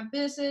like they have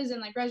businesses and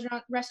like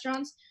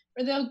restaurants,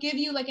 where they'll give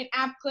you like an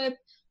app clip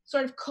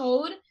sort of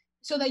code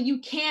so that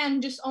you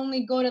can just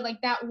only go to like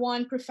that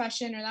one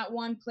profession or that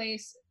one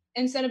place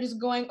instead of just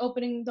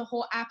opening the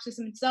whole app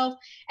system itself.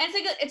 And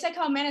it's like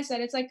how Amanda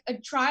said, it's like a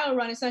trial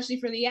run essentially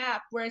for the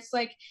app, where it's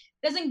like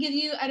doesn't give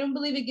you, I don't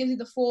believe it gives you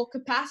the full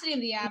capacity of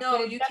the app.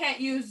 No, you can't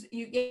use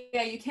you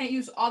can't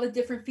use all the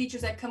different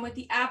features that come with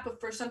the app, but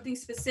for something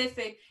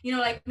specific,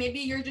 like maybe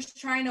you're just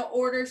trying to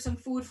order some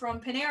food from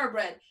Panera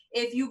Bread.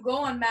 If you go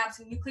on Maps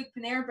and you click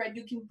Panera Bread,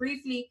 you can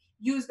briefly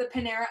use the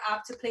Panera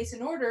app to place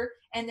an order,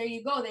 and there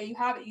you go. There you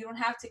have it. You don't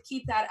have to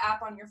keep that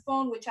app on your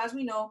phone, which, as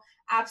we know,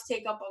 apps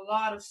take up a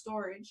lot of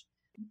storage.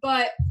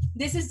 But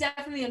this is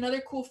definitely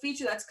another cool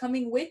feature that's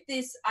coming with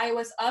this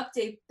iOS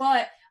update.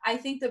 But I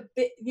think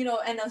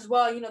and as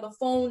well, the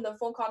phone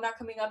call not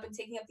coming up and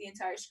taking up the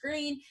entire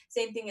screen.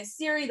 Same thing as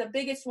Siri. The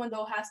biggest one,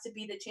 though, has to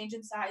be the change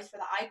in size for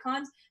the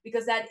icons,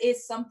 because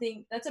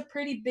that's a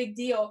pretty big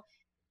deal,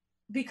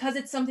 because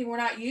it's something we're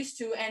not used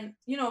to. And,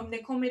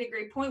 Nicole made a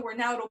great point where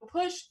now it'll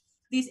push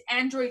these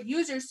Android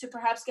users to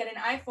perhaps get an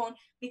iPhone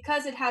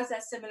because it has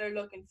that similar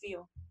look and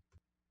feel.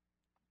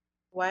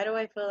 Why do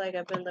I feel like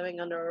I've been living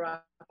under a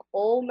rock?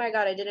 Oh my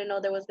God, I didn't know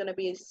there was going to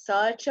be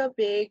such a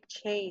big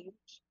change.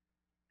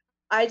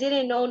 I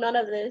didn't know none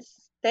of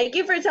this. Thank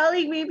you for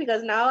telling me,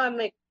 because now I'm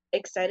like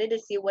excited to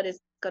see what it's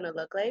going to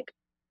look like.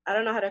 I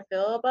don't know how to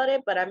feel about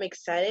it, but I'm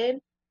excited.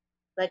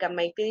 Like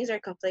my feelings are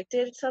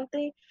conflicted or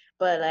something,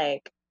 but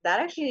like that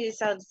actually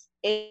sounds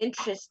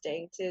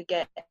interesting to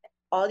get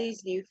all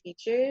these new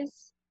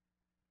features.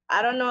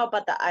 I don't know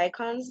about the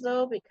icons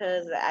though,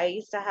 because I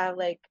used to have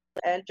like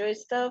Android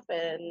stuff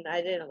and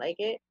I didn't like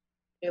it.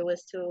 It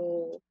was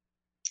too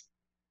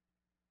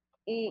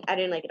I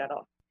didn't like it at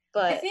all.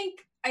 But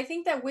I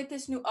think that with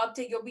this new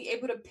update, you'll be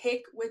able to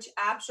pick which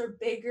apps are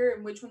bigger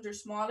and which ones are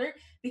smaller,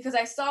 because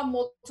I saw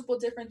multiple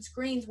different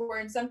screens where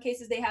in some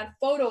cases they had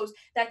photos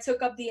that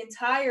took up the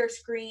entire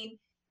screen,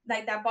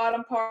 like that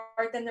bottom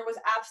part. Then there was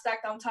app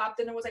stacked on top.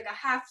 Then there was like a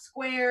half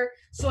square.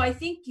 So I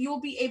think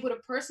you'll be able to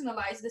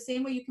personalize the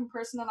same way you can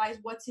personalize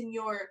what's in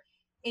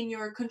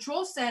your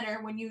control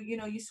center when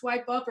you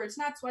swipe up, or it's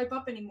not swipe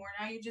up anymore.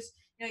 Now you just,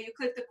 you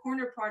click the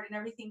corner part and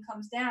everything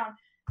comes down.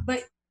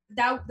 But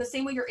that the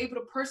same way you're able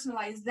to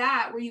personalize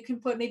that, where you can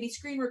put maybe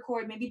screen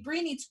record, maybe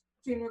Bree needs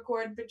screen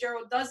record, but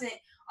Gerald doesn't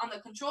on the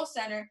control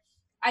center.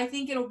 I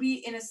think it'll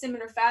be in a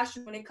similar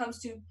fashion when it comes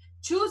to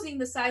choosing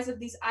the size of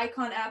these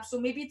icon apps. So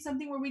maybe it's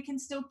something where we can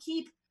still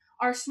keep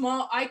our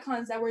small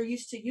icons that we're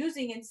used to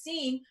using and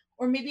seeing,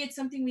 or maybe it's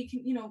something we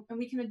can, and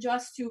we can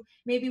adjust to.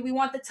 Maybe we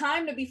want the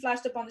time to be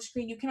flashed up on the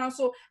screen. You can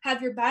also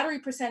have your battery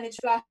percentage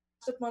flashed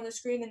up on the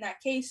screen in that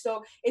case.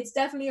 So it's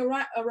definitely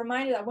a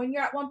reminder that when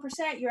you're at 1%,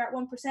 you're at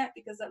 1%,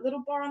 because that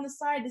little bar on the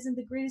side isn't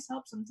the greatest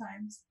help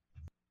sometimes.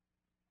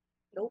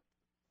 Nope.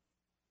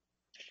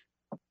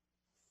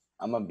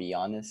 I'm gonna be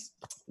honest.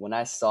 When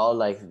I saw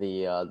like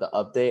the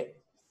update,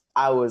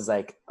 I was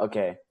like,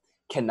 okay,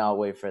 cannot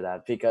wait for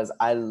that, because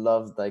I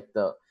love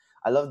the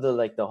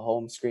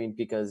home screen,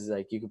 because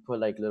like you can put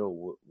like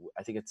little,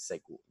 I think it's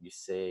like you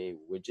say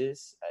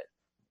widgets,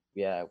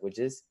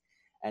 widgets,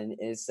 and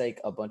it's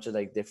like a bunch of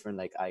like different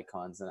like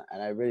icons,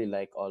 and I really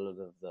like all of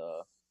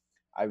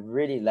I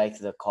really like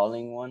the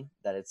calling one,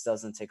 that it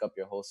doesn't take up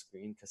your whole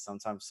screen, because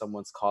sometimes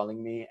someone's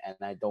calling me and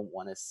I don't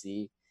want to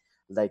see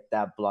like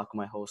that block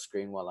my whole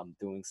screen while I'm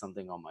doing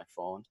something on my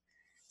phone.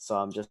 So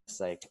I'm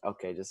just like,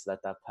 okay, just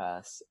let that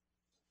pass.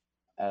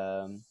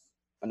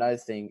 Another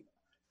thing,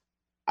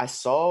 I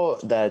saw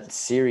that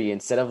Siri,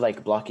 instead of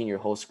like blocking your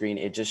whole screen,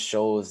 it just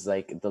shows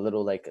like the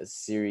little like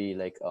Siri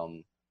like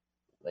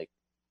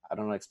I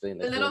don't know how to explain,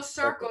 like the little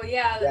circle.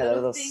 The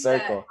little thing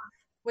circle.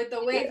 With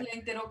the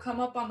wavelength, it'll come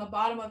up on the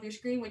bottom of your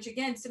screen, which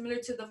again, similar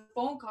to the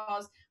phone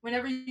calls,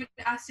 whenever you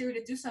ask Siri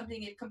to do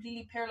something, it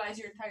completely paralyzes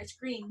your entire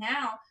screen.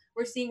 Now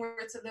we're seeing where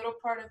it's a little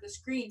part of the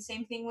screen.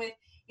 Same thing with,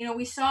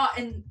 we saw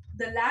in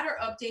the latter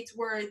updates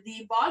where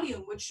the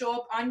volume would show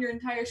up on your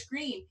entire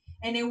screen,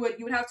 and you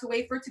would have to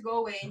wait for it to go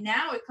away. And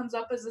now it comes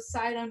up as a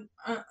side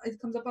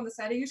it comes up on the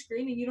side of your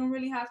screen, and you don't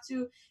really have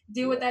to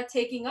deal with that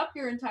taking up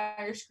your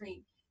entire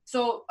screen.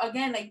 So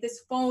again, like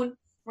this phone,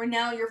 where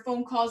now your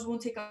phone calls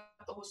won't take up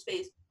the whole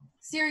space.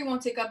 Siri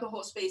won't take up the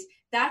whole space.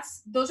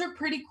 Those are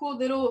pretty cool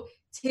little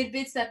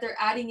tidbits that they're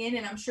adding in,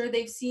 and I'm sure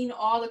they've seen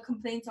all the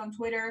complaints on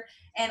Twitter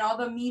and all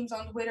the memes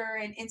on Twitter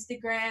and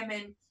Instagram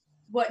and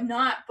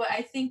whatnot. But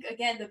I think,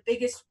 again, the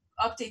biggest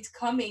updates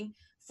coming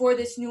for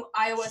this new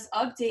iOS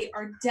update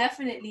are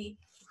definitely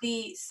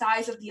the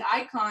size of the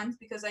icons,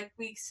 because like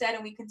we said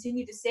and we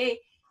continue to say,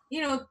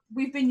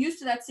 we've been used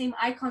to that same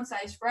icon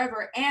size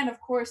forever. And of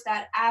course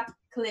that app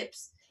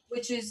clips,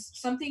 which is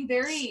something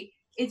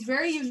it's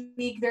very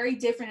unique, very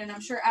different. And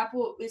I'm sure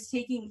Apple is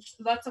taking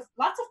lots of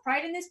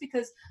pride in this,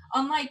 because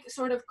unlike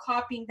sort of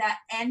copying that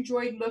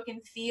Android look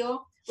and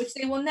feel, which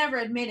they will never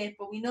admit it,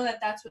 but we know that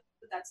that's what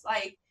that's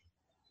like.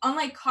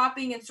 Unlike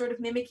copying and sort of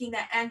mimicking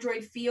that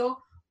Android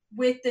feel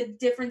with the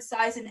different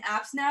size and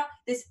apps now,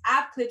 this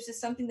app clips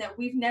is something that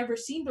we've never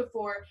seen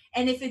before.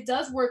 And if it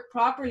does work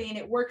properly and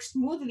it works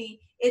smoothly,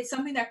 it's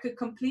something that could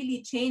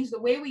completely change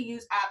the way we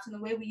use apps and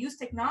the way we use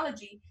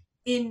technology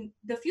in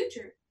the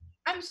future.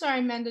 I'm sorry,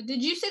 Amanda.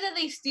 Did you say that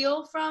they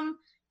steal from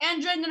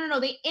Android?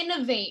 No. They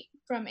innovate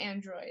from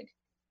Android.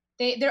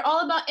 They're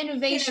all about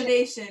innovation.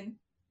 Innovation.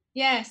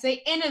 Yes,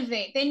 they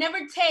innovate. They never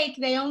take,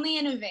 they only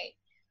innovate.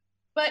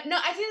 But no,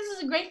 I think this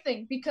is a great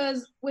thing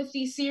because with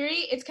the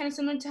Siri, it's kind of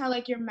similar to how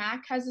like your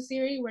Mac has a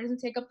Siri where it doesn't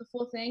take up the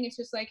full thing. It's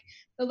just like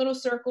the little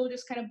circle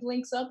just kind of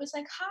blinks up. It's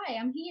like, hi,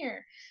 I'm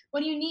here. What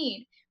do you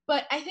need?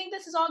 But I think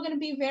this is all going to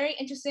be very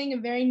interesting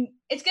and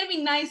it's going to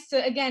be nice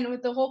to, again,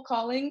 with the whole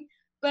calling.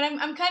 But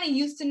I'm kind of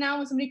used to now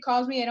when somebody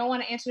calls me, I don't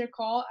want to answer their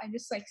call. I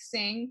just like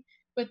sing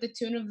with the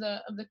tune of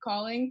the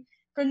calling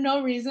for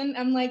no reason.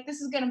 I'm like,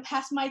 this is going to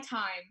pass my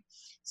time.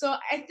 So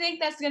I think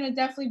that's going to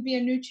definitely be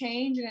a new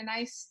change and a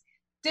nice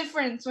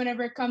difference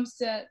whenever it comes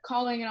to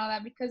calling and all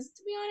that, because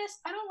to be honest,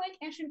 I don't like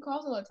answering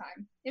calls all the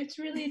time. It's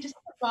really just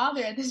a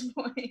bother at this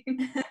point.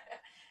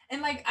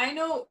 And like, I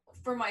know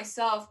for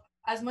myself,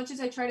 as much as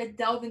I try to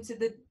delve into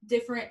the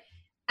different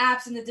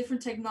apps and the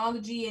different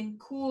technology and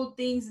cool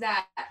things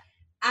that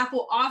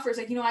Apple offers,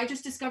 like, I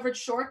just discovered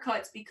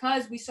shortcuts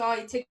because we saw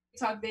a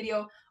TikTok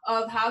video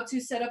of how to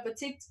set up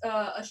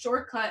a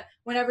shortcut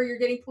whenever you're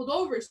getting pulled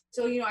over.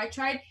 So, I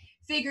tried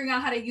figuring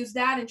out how to use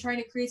that and trying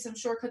to create some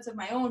shortcuts of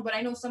my own. But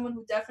I know someone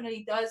who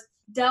definitely does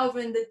delve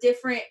in the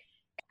different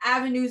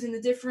avenues and the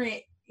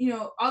different,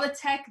 all the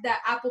tech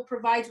that Apple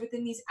provides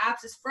within these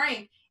apps is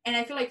Frank. And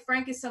I feel like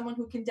Frank is someone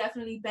who can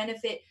definitely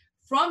benefit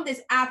from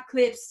this app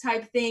clips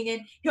type thing.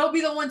 And he'll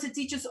be the one to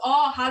teach us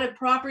all how to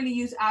properly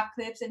use app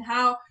clips and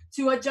how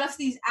to adjust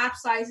these app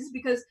sizes,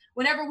 because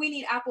whenever we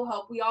need Apple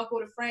help, we all go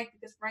to Frank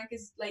because Frank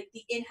is like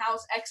the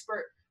in-house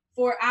expert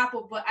for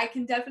Apple. But I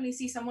can definitely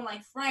see someone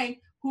like Frank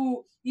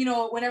who,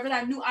 whenever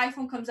that new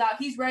iPhone comes out,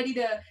 he's ready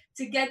to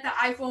get the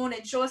iPhone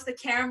and show us the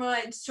camera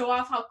and show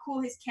off how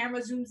cool his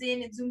camera zooms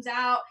in and zooms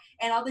out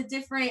and all the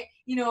different,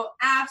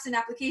 apps and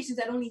applications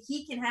that only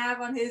he can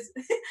have on his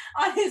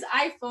on his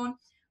iPhone.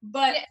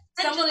 But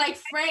someone like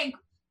Frank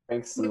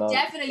would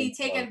definitely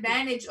take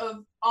advantage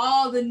of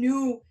all the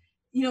new,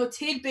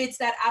 tidbits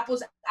that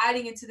Apple's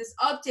adding into this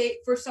update.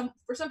 For some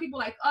people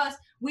like us,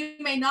 we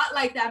may not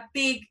like that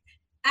big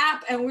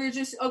app and we're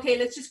just, okay,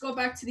 let's just go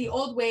back to the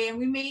old way. And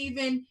we may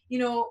even,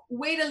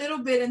 wait a little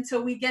bit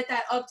until we get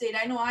that update.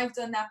 I know I've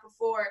done that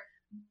before,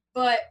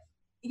 but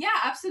yeah,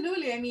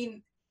 absolutely. I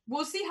mean,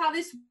 we'll see how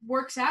this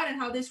works out and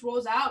how this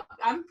rolls out.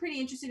 I'm pretty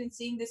interested in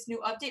seeing this new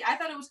update. I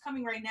thought it was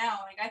coming right now.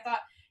 Like I thought,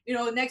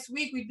 next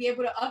week we'd be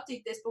able to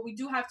update this, but we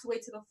do have to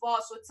wait till the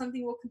fall. So it's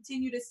something we'll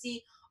continue to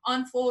see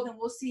unfold and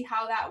we'll see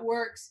how that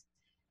works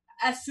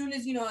as soon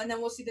as, and then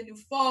we'll see the new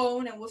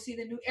phone and we'll see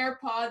the new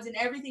AirPods and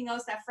everything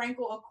else that Frank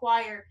will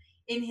acquire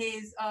in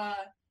his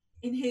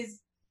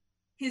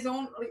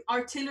own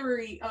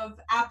artillery of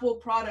Apple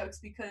products,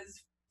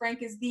 because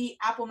Frank is the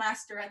Apple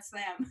master at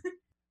Slam.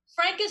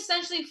 Frank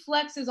essentially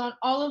flexes on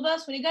all of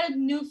us. When he got a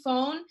new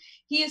phone,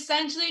 he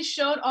essentially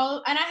showed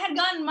and I had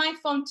gotten my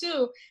phone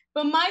too,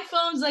 but my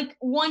phone's like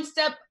one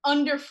step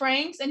under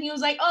Frank's, and he was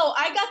like, oh,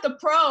 I got the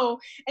Pro,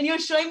 and he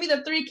was showing me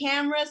the 3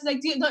 cameras.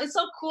 Like, dude, it's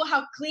so cool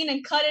how clean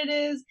and cut it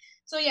is.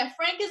 So yeah,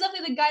 Frank is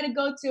definitely the guy to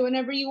go to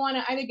whenever you want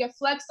to either get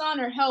flexed on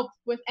or help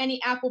with any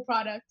Apple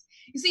product.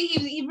 You see, he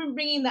was even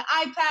bringing the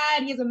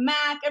iPad, he has a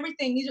Mac,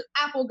 everything. He's just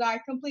Apple guy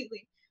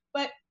completely.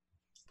 But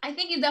I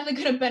think he's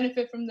definitely going to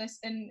benefit from this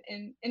in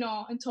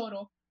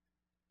total.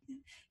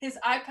 His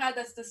iPad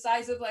that's the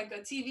size of like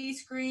a TV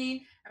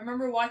screen. I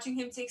remember watching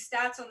him take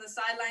stats on the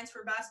sidelines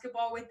for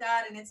basketball with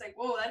that, and it's like,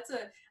 whoa, that's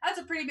a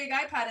pretty big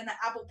iPad, and the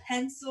Apple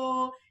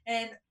Pencil.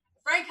 And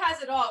Frank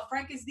has it all.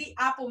 Frank is the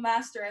Apple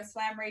master at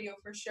Slam Radio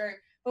for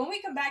sure. But when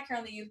we come back here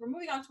on The Youth, we're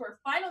moving on to our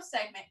final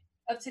segment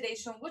of today's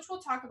show, which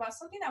we'll talk about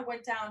something that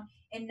went down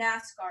in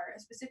NASCAR, a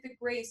specific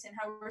race, and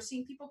how we're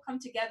seeing people come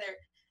together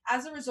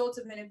as a result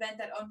of an event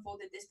that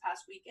unfolded this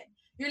past weekend.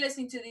 You're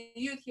listening to The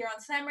Youth here on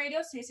Slam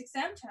Radio, Sirius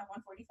XM, channel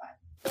 145.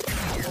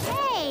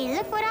 Hey,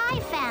 look what I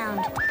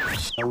found.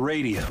 A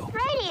radio.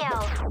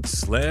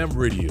 Slam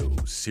Radio,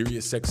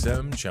 Sirius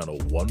XM, channel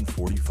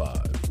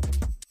 145.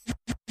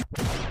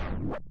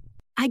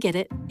 I get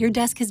it. Your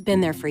desk has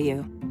been there for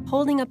you,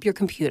 holding up your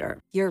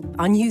computer, your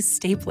unused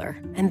stapler,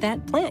 and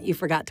that plant you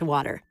forgot to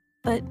water.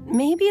 But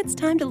maybe it's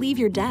time to leave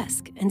your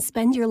desk and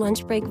spend your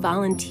lunch break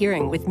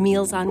volunteering with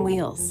Meals on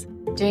Wheels.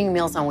 Doing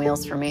Meals on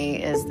Wheels for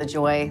me is the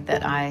joy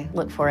that I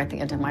look for at the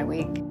end of my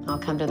week. I'll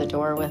come to the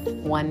door with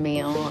one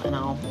meal and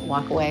I'll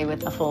walk away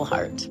with a full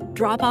heart.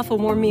 Drop off a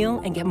warm meal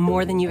and get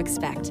more than you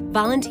expect.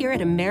 Volunteer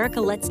at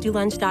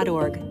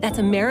americaletsdolunch.org. That's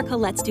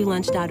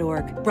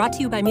americaletsdolunch.org. Brought to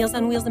you by Meals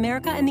on Wheels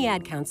America and the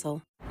Ad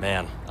Council.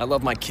 Man, I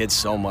love my kids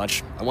so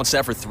much. I once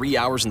sat for 3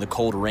 hours in the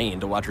cold rain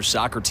to watch her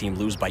soccer team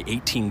lose by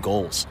 18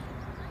 goals.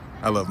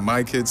 I love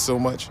my kids so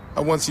much,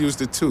 I once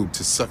used a tube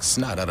to suck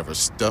snot out of her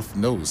stuffed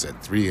nose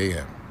at 3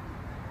 a.m.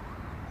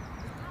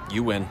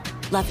 You win.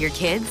 Love your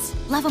kids?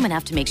 Love them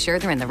enough to make sure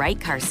they're in the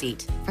right car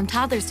seat. From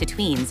toddlers to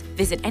tweens,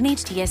 visit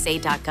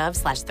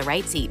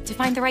nhtsa.gov/the-right-seat to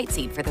find the right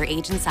seat for their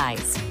age and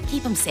size.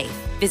 Keep them safe.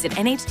 Visit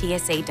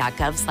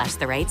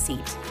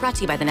nhtsa.gov/the-right-seat. Brought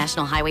to you by the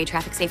National Highway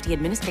Traffic Safety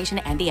Administration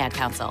and the Ad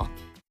Council.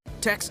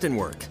 Text and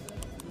work.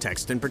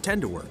 Text and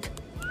pretend to work.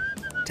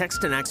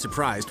 Text and act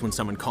surprised when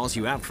someone calls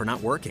you out for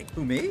not working.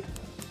 Who, me?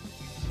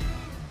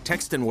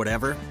 Text and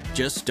whatever,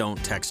 just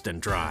don't text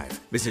and drive.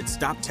 Visit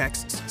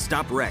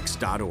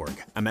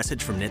stoptextsstopwrecks.org. A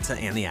message from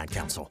NHTSA and the Ad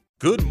Council.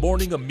 Good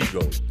morning,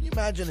 amigo. Can you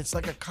imagine? It's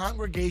like a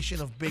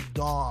congregation of big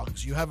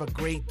dogs. You have a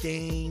Great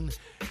Dane,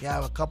 you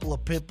have a couple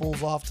of pit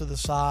bulls off to the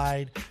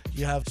side,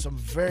 you have some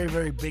very,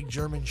 very big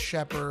German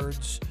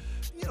shepherds,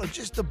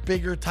 just the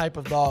bigger type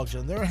of dogs.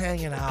 And they're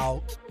hanging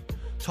out,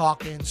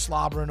 talking,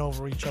 slobbering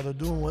over each other,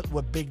 doing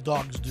what big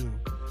dogs do.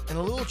 And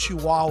a little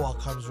chihuahua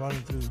comes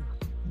running through,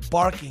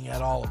 barking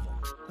at all of them.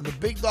 And the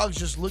big dogs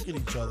just look at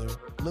each other,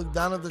 look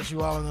down at the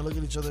chihuahua, and then look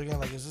at each other again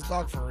like, is this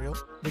dog for real?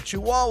 The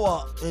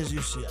chihuahua is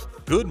UCF.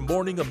 Good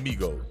morning,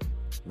 amigo.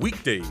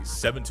 Weekdays,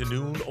 7 to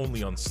noon,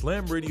 only on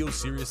Slam Radio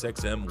Sirius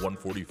XM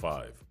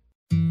 145.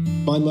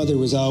 My mother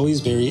was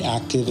always very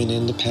active and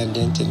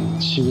independent,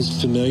 and she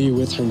was familiar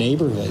with her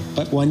neighborhood.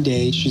 But one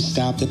day, she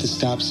stopped at the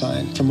stop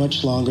sign for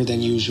much longer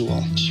than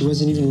usual. She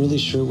wasn't even really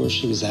sure where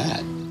she was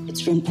at.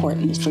 It's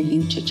important for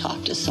you to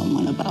talk to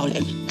someone about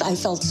it. I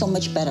felt so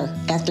much better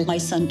after my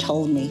son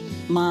told me,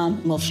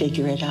 Mom, we'll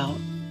figure it out.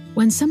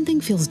 When something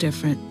feels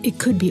different, it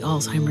could be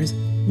Alzheimer's.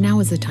 Now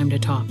is the time to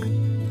talk.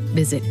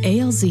 Visit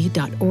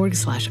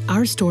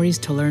alz.org/ourstories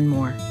to learn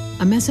more.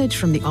 A message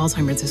from the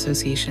Alzheimer's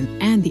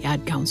Association and the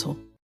Ad Council.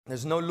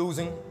 There's no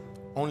losing,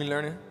 only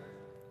learning.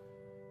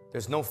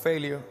 There's no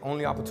failure,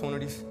 only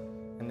opportunities.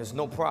 And there's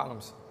no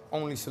problems,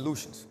 only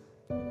solutions.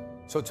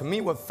 So to me,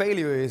 what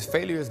failure is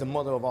the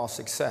mother of all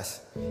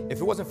success. If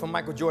it wasn't for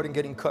Michael Jordan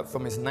getting cut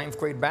from his 9th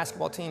grade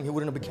basketball team, he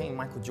wouldn't have became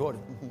Michael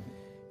Jordan.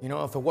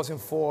 If it wasn't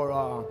for,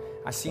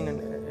 I seen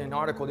an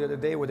article the other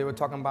day where they were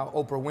talking about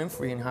Oprah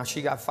Winfrey and how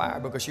she got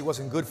fired because she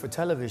wasn't good for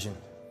television.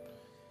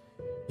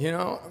 You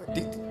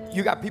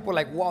got people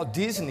like Walt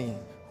Disney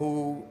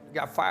who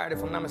got fired,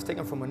 if I'm not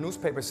mistaken, from a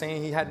newspaper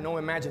saying he had no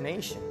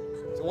imagination.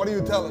 So what do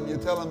you tell him? You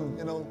tell him,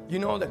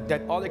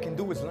 that all they can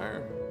do is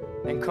learn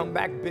and come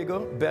back bigger,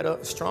 better,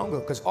 stronger,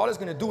 because all it's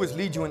gonna do is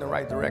lead you in the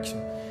right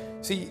direction.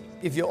 See,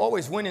 if you're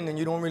always winning, then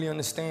you don't really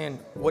understand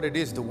what it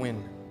is to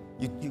win.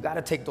 You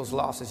gotta take those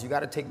losses, you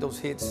gotta take those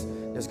hits.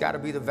 There's gotta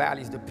be the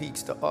valleys, the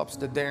peaks, the ups,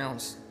 the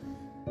downs.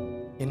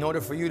 In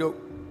order for you to,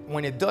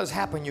 when it does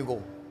happen, you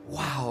go,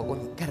 wow,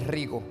 qué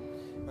rico.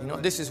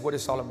 This is what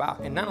it's all about.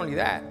 And not only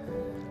that,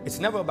 it's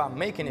never about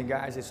making it,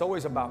 guys, it's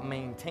always about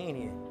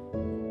maintaining it.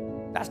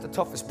 That's the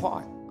toughest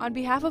part. On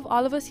behalf of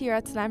all of us here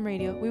at Slam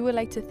Radio, we would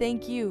like to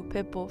thank you,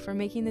 Pitbull, for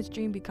making this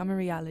dream become a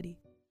reality.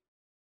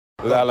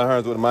 This is Alan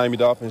Hearns with the Miami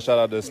Dolphins. Shout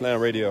out to Slam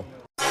Radio.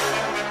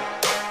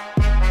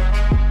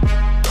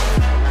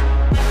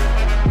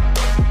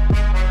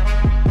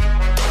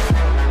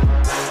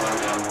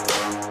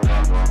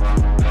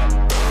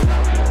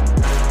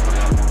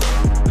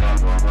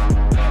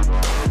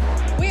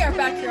 We are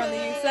back here on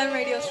the Slam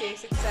Radio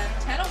Sirius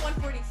XM channel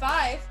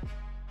 145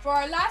 for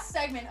our last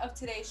segment of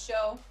today's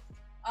show.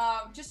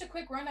 Just a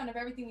quick rundown of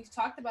everything we've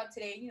talked about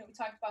today. We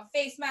talked about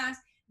face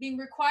masks being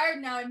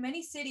required now in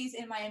many cities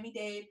in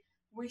Miami-Dade.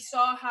 We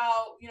saw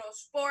how,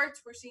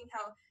 sports, we're seeing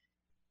how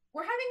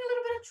we're having a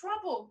little bit of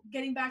trouble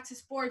getting back to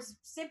sports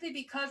simply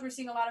because we're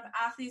seeing a lot of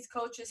athletes,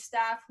 coaches,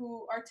 staff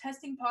who are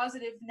testing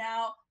positive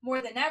now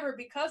more than ever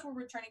because we're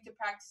returning to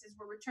practices,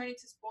 we're returning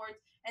to sports,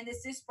 and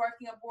this is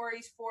sparking up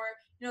worries for,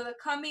 the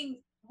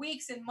coming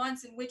weeks and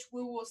months in which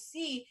we will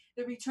see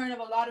the return of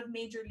a lot of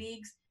major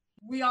leagues.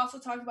 We also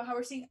talked about how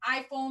we're seeing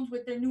iPhones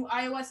with their new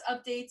iOS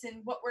updates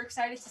and what we're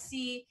excited to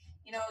see,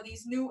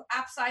 these new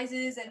app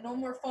sizes and no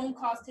more phone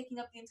calls taking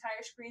up the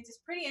entire screens. It's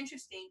pretty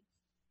interesting.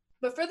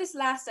 But for this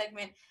last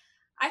segment,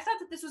 I thought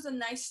that this was a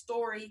nice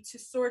story to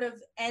sort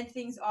of end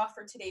things off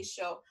for today's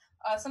show.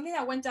 Something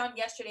that went down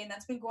yesterday and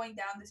that's been going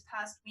down this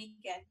past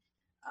weekend.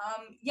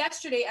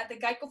 Yesterday at the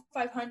Geico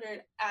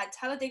 500 at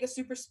Talladega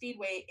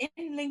Superspeedway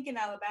in Lincoln,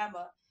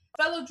 Alabama,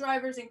 fellow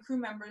drivers and crew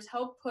members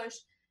helped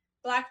push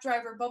Black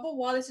driver Bubba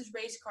Wallace's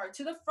race car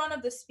to the front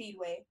of the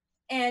speedway.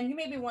 And you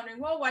may be wondering,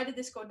 well, why did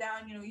this go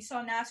down? You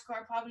saw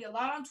NASCAR probably a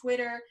lot on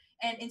Twitter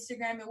and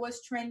Instagram. It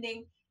was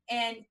trending.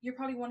 And you're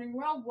probably wondering,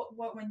 well,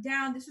 what went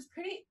down? It's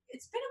been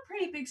a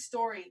pretty big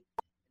story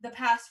the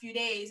past few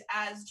days,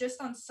 as just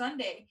on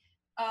Sunday,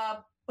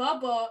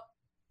 Bubba,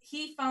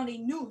 he found a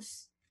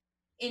noose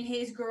in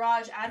his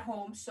garage at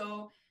home.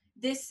 So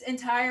this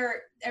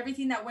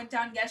everything that went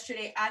down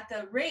yesterday at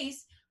the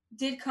race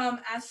did come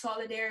as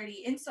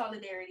solidarity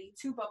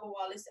to Bubba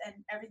Wallace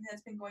and everything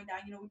that's been going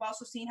down. We've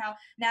also seen how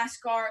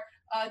NASCAR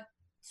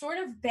sort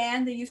of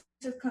banned the use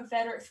of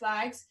Confederate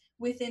flags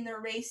within their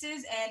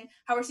races, and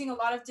how we're seeing a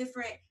lot of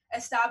different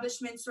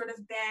establishments sort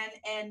of ban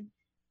and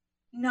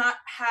not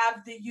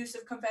have the use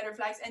of Confederate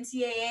flags.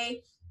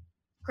 NCAA,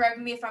 correct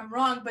me if I'm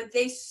wrong, but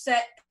they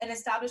set an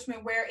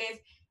establishment where if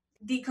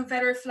the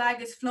Confederate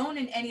flag is flown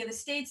in any of the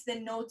states,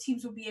 then no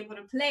teams will be able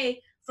to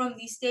play from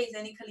these states,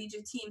 any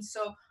collegiate teams.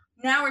 So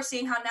now we're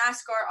seeing how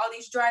NASCAR, all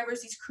these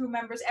drivers, these crew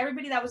members,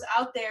 everybody that was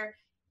out there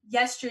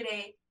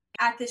yesterday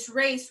at this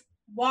race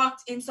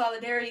walked in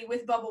solidarity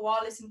with Bubba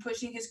Wallace and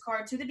pushing his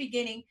car to the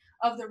beginning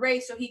of the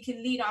race so he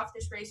can lead off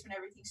this race when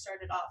everything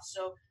started off.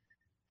 So,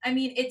 I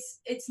mean,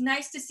 it's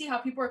nice to see how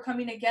people are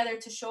coming together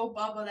to show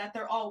Bubba that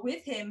they're all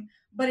with him,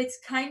 but it's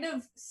kind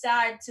of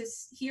sad to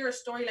hear a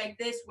story like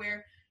this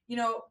where,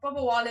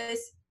 Bubba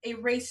Wallace, a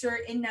racer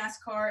in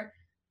NASCAR,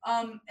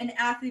 an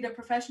athlete, a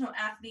professional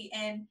athlete,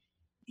 and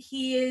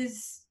he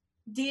is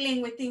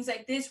dealing with things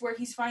like this where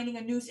he's finding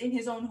a noose in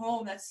his own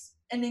home. That's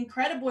an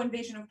incredible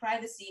invasion of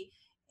privacy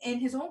in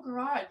his own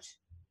garage.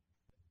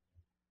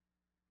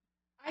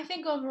 I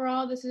think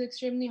overall this is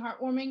extremely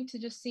heartwarming to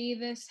just see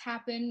this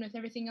happen with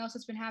everything else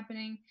that's been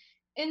happening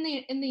in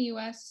the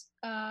US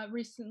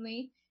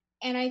recently.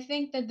 And I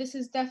think that this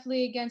is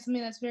definitely, again,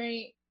 something that's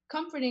very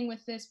comforting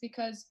with this,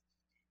 because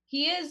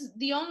he is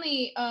the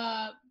only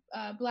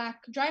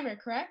Black driver,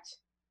 correct?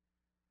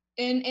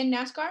 In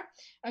NASCAR?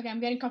 Okay, I'm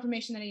getting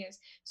confirmation that he is.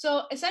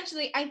 So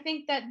essentially, I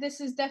think that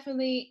this is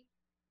definitely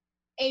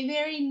a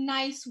very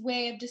nice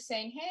way of just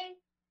saying,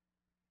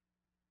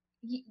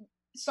 hey,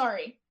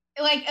 sorry.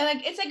 Like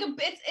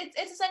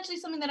it's essentially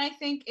something that I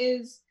think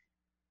is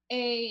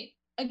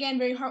again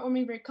very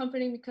heartwarming, very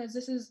comforting, because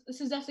this is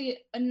definitely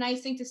a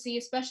nice thing to see,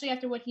 especially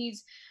after what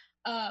he's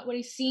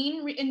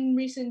seen in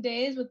recent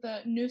days with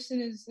the noose in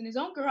his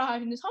own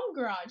garage, in his home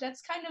garage.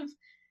 That's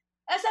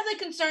definitely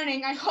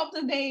concerning. I hope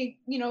that they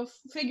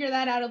figure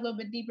that out a little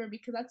bit deeper,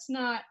 because that's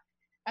not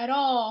at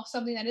all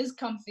something that is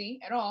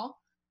comfy at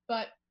all.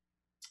 But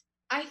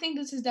I think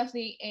this is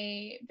definitely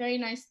a very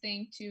nice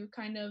thing to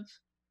kind of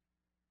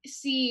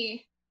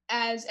see,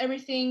 as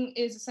everything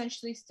is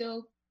essentially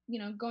still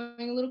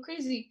going a little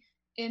crazy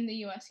in the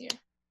US here.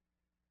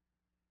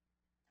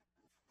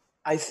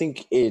 I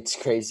think it's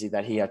crazy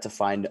that he had to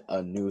find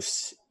a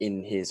noose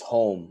in his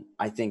home.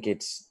 I think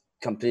it's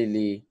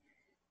completely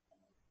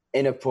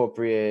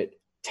inappropriate,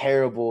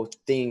 terrible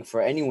thing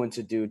for anyone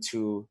to do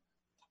to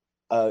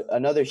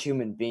another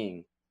human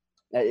being.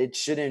 It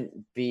shouldn't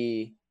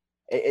be,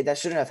 that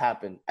shouldn't have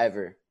happened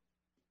ever.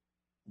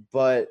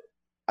 But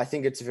I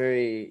think it's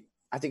very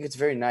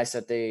nice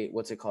that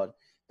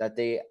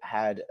they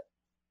had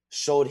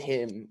showed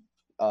him,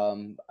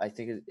 I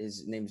think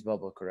his name's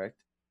Bubba, correct?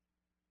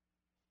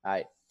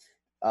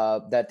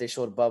 That they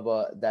showed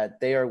Bubba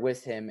that they are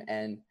with him,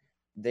 and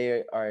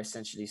they are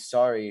essentially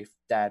sorry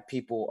that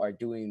people are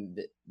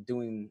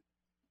doing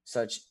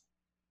such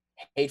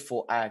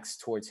hateful acts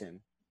towards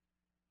him.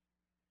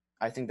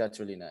 I think that's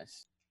really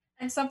nice.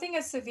 And something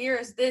as severe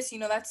as this,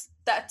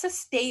 that's a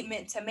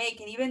statement to make.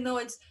 And even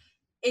though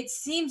it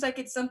seems like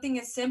it's something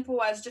as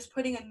simple as just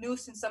putting a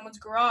noose in someone's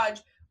garage,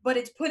 but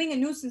it's putting a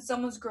noose in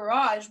someone's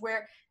garage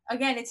where,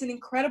 again, it's an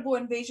incredible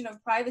invasion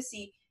of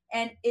privacy.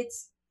 And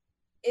it's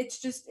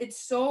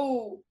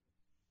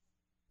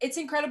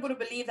incredible to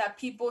believe that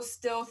people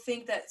still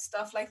think that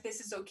stuff like this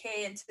is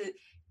okay, and to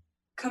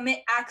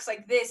commit acts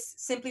like this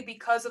simply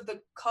because of the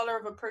color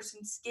of a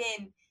person's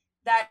skin,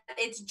 that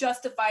it's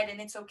justified and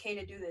it's okay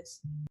to do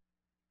this.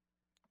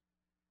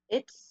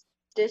 It's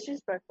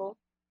disrespectful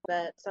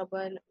that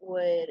someone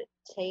would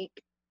take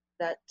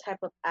that type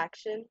of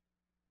action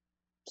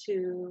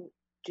to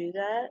do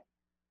that.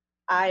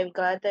 I'm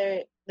glad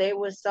there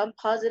was some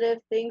positive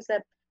things,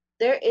 that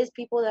there is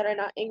people that are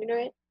not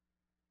ignorant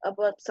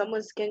about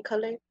someone's skin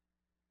color,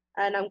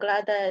 and I'm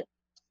glad that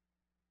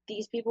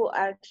these people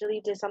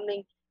actually did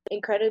something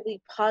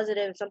incredibly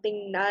positive,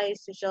 something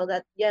nice to show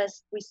that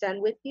yes, we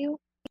stand with you,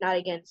 not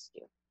against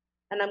you.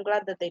 And I'm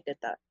glad that they did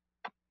that.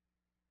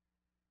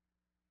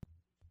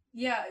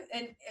 Yeah,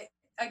 and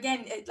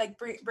again, like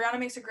Brianna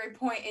makes a great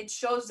point. It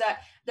shows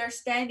that they're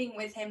standing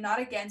with him, not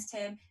against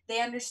him. They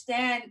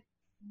understand.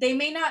 They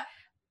may not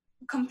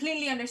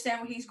completely understand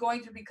what he's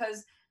going through,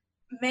 because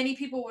many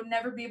people would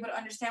never be able to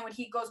understand what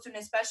he goes through,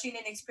 and especially in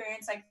an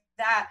experience like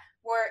that,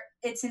 where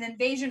it's an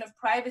invasion of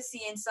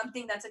privacy and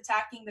something that's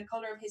attacking the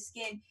color of his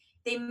skin.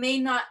 They may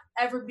not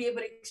ever be able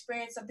to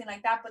experience something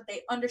like that, but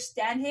they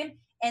understand him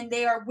and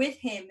they are with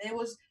him. It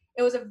was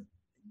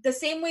the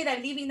same way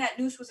that leaving that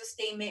noose was a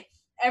statement.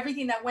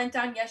 Everything that went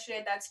down yesterday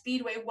at that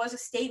speedway was a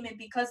statement,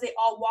 because they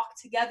all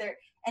walked together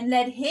and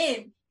led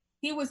him.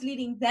 He was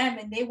leading them,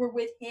 and they were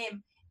with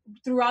him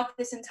throughout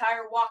this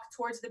entire walk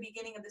towards the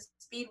beginning of the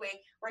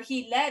speedway, where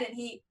he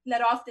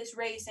led off this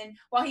race. And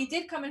while he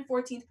did come in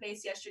 14th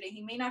place yesterday,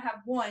 he may not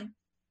have won.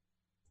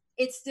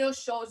 It still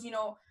shows,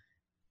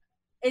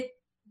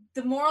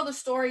 the moral of the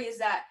story is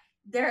that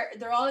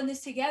they're all in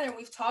this together, and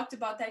we've talked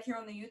about that here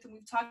on the Youth, and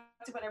we've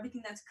talked about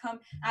everything that's come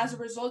as a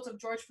result of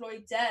George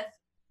Floyd's death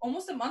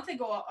almost a month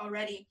ago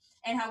already,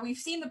 and how we've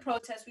seen the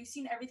protests, we've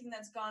seen everything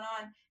that's gone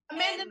on.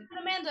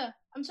 Amanda,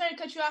 I'm sorry to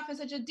cut you off in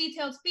such a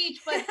detailed speech,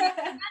 but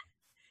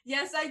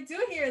yes, I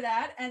do hear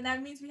that, and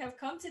that means we have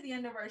come to the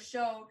end of our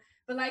show.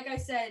 But like I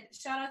said,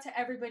 shout out to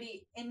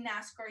everybody in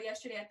NASCAR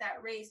yesterday at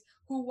that race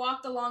who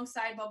walked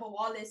alongside Bubba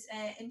Wallace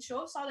and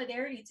showed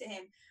solidarity to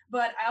him.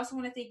 But I also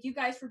want to thank you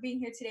guys for being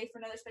here today for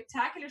another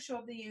spectacular show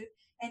of the Youth,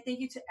 and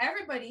thank you to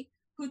everybody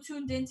who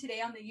tuned in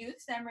today on the Youth,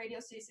 Slam Radio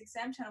Sirius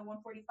XM, channel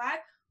 145.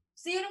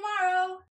 See you tomorrow.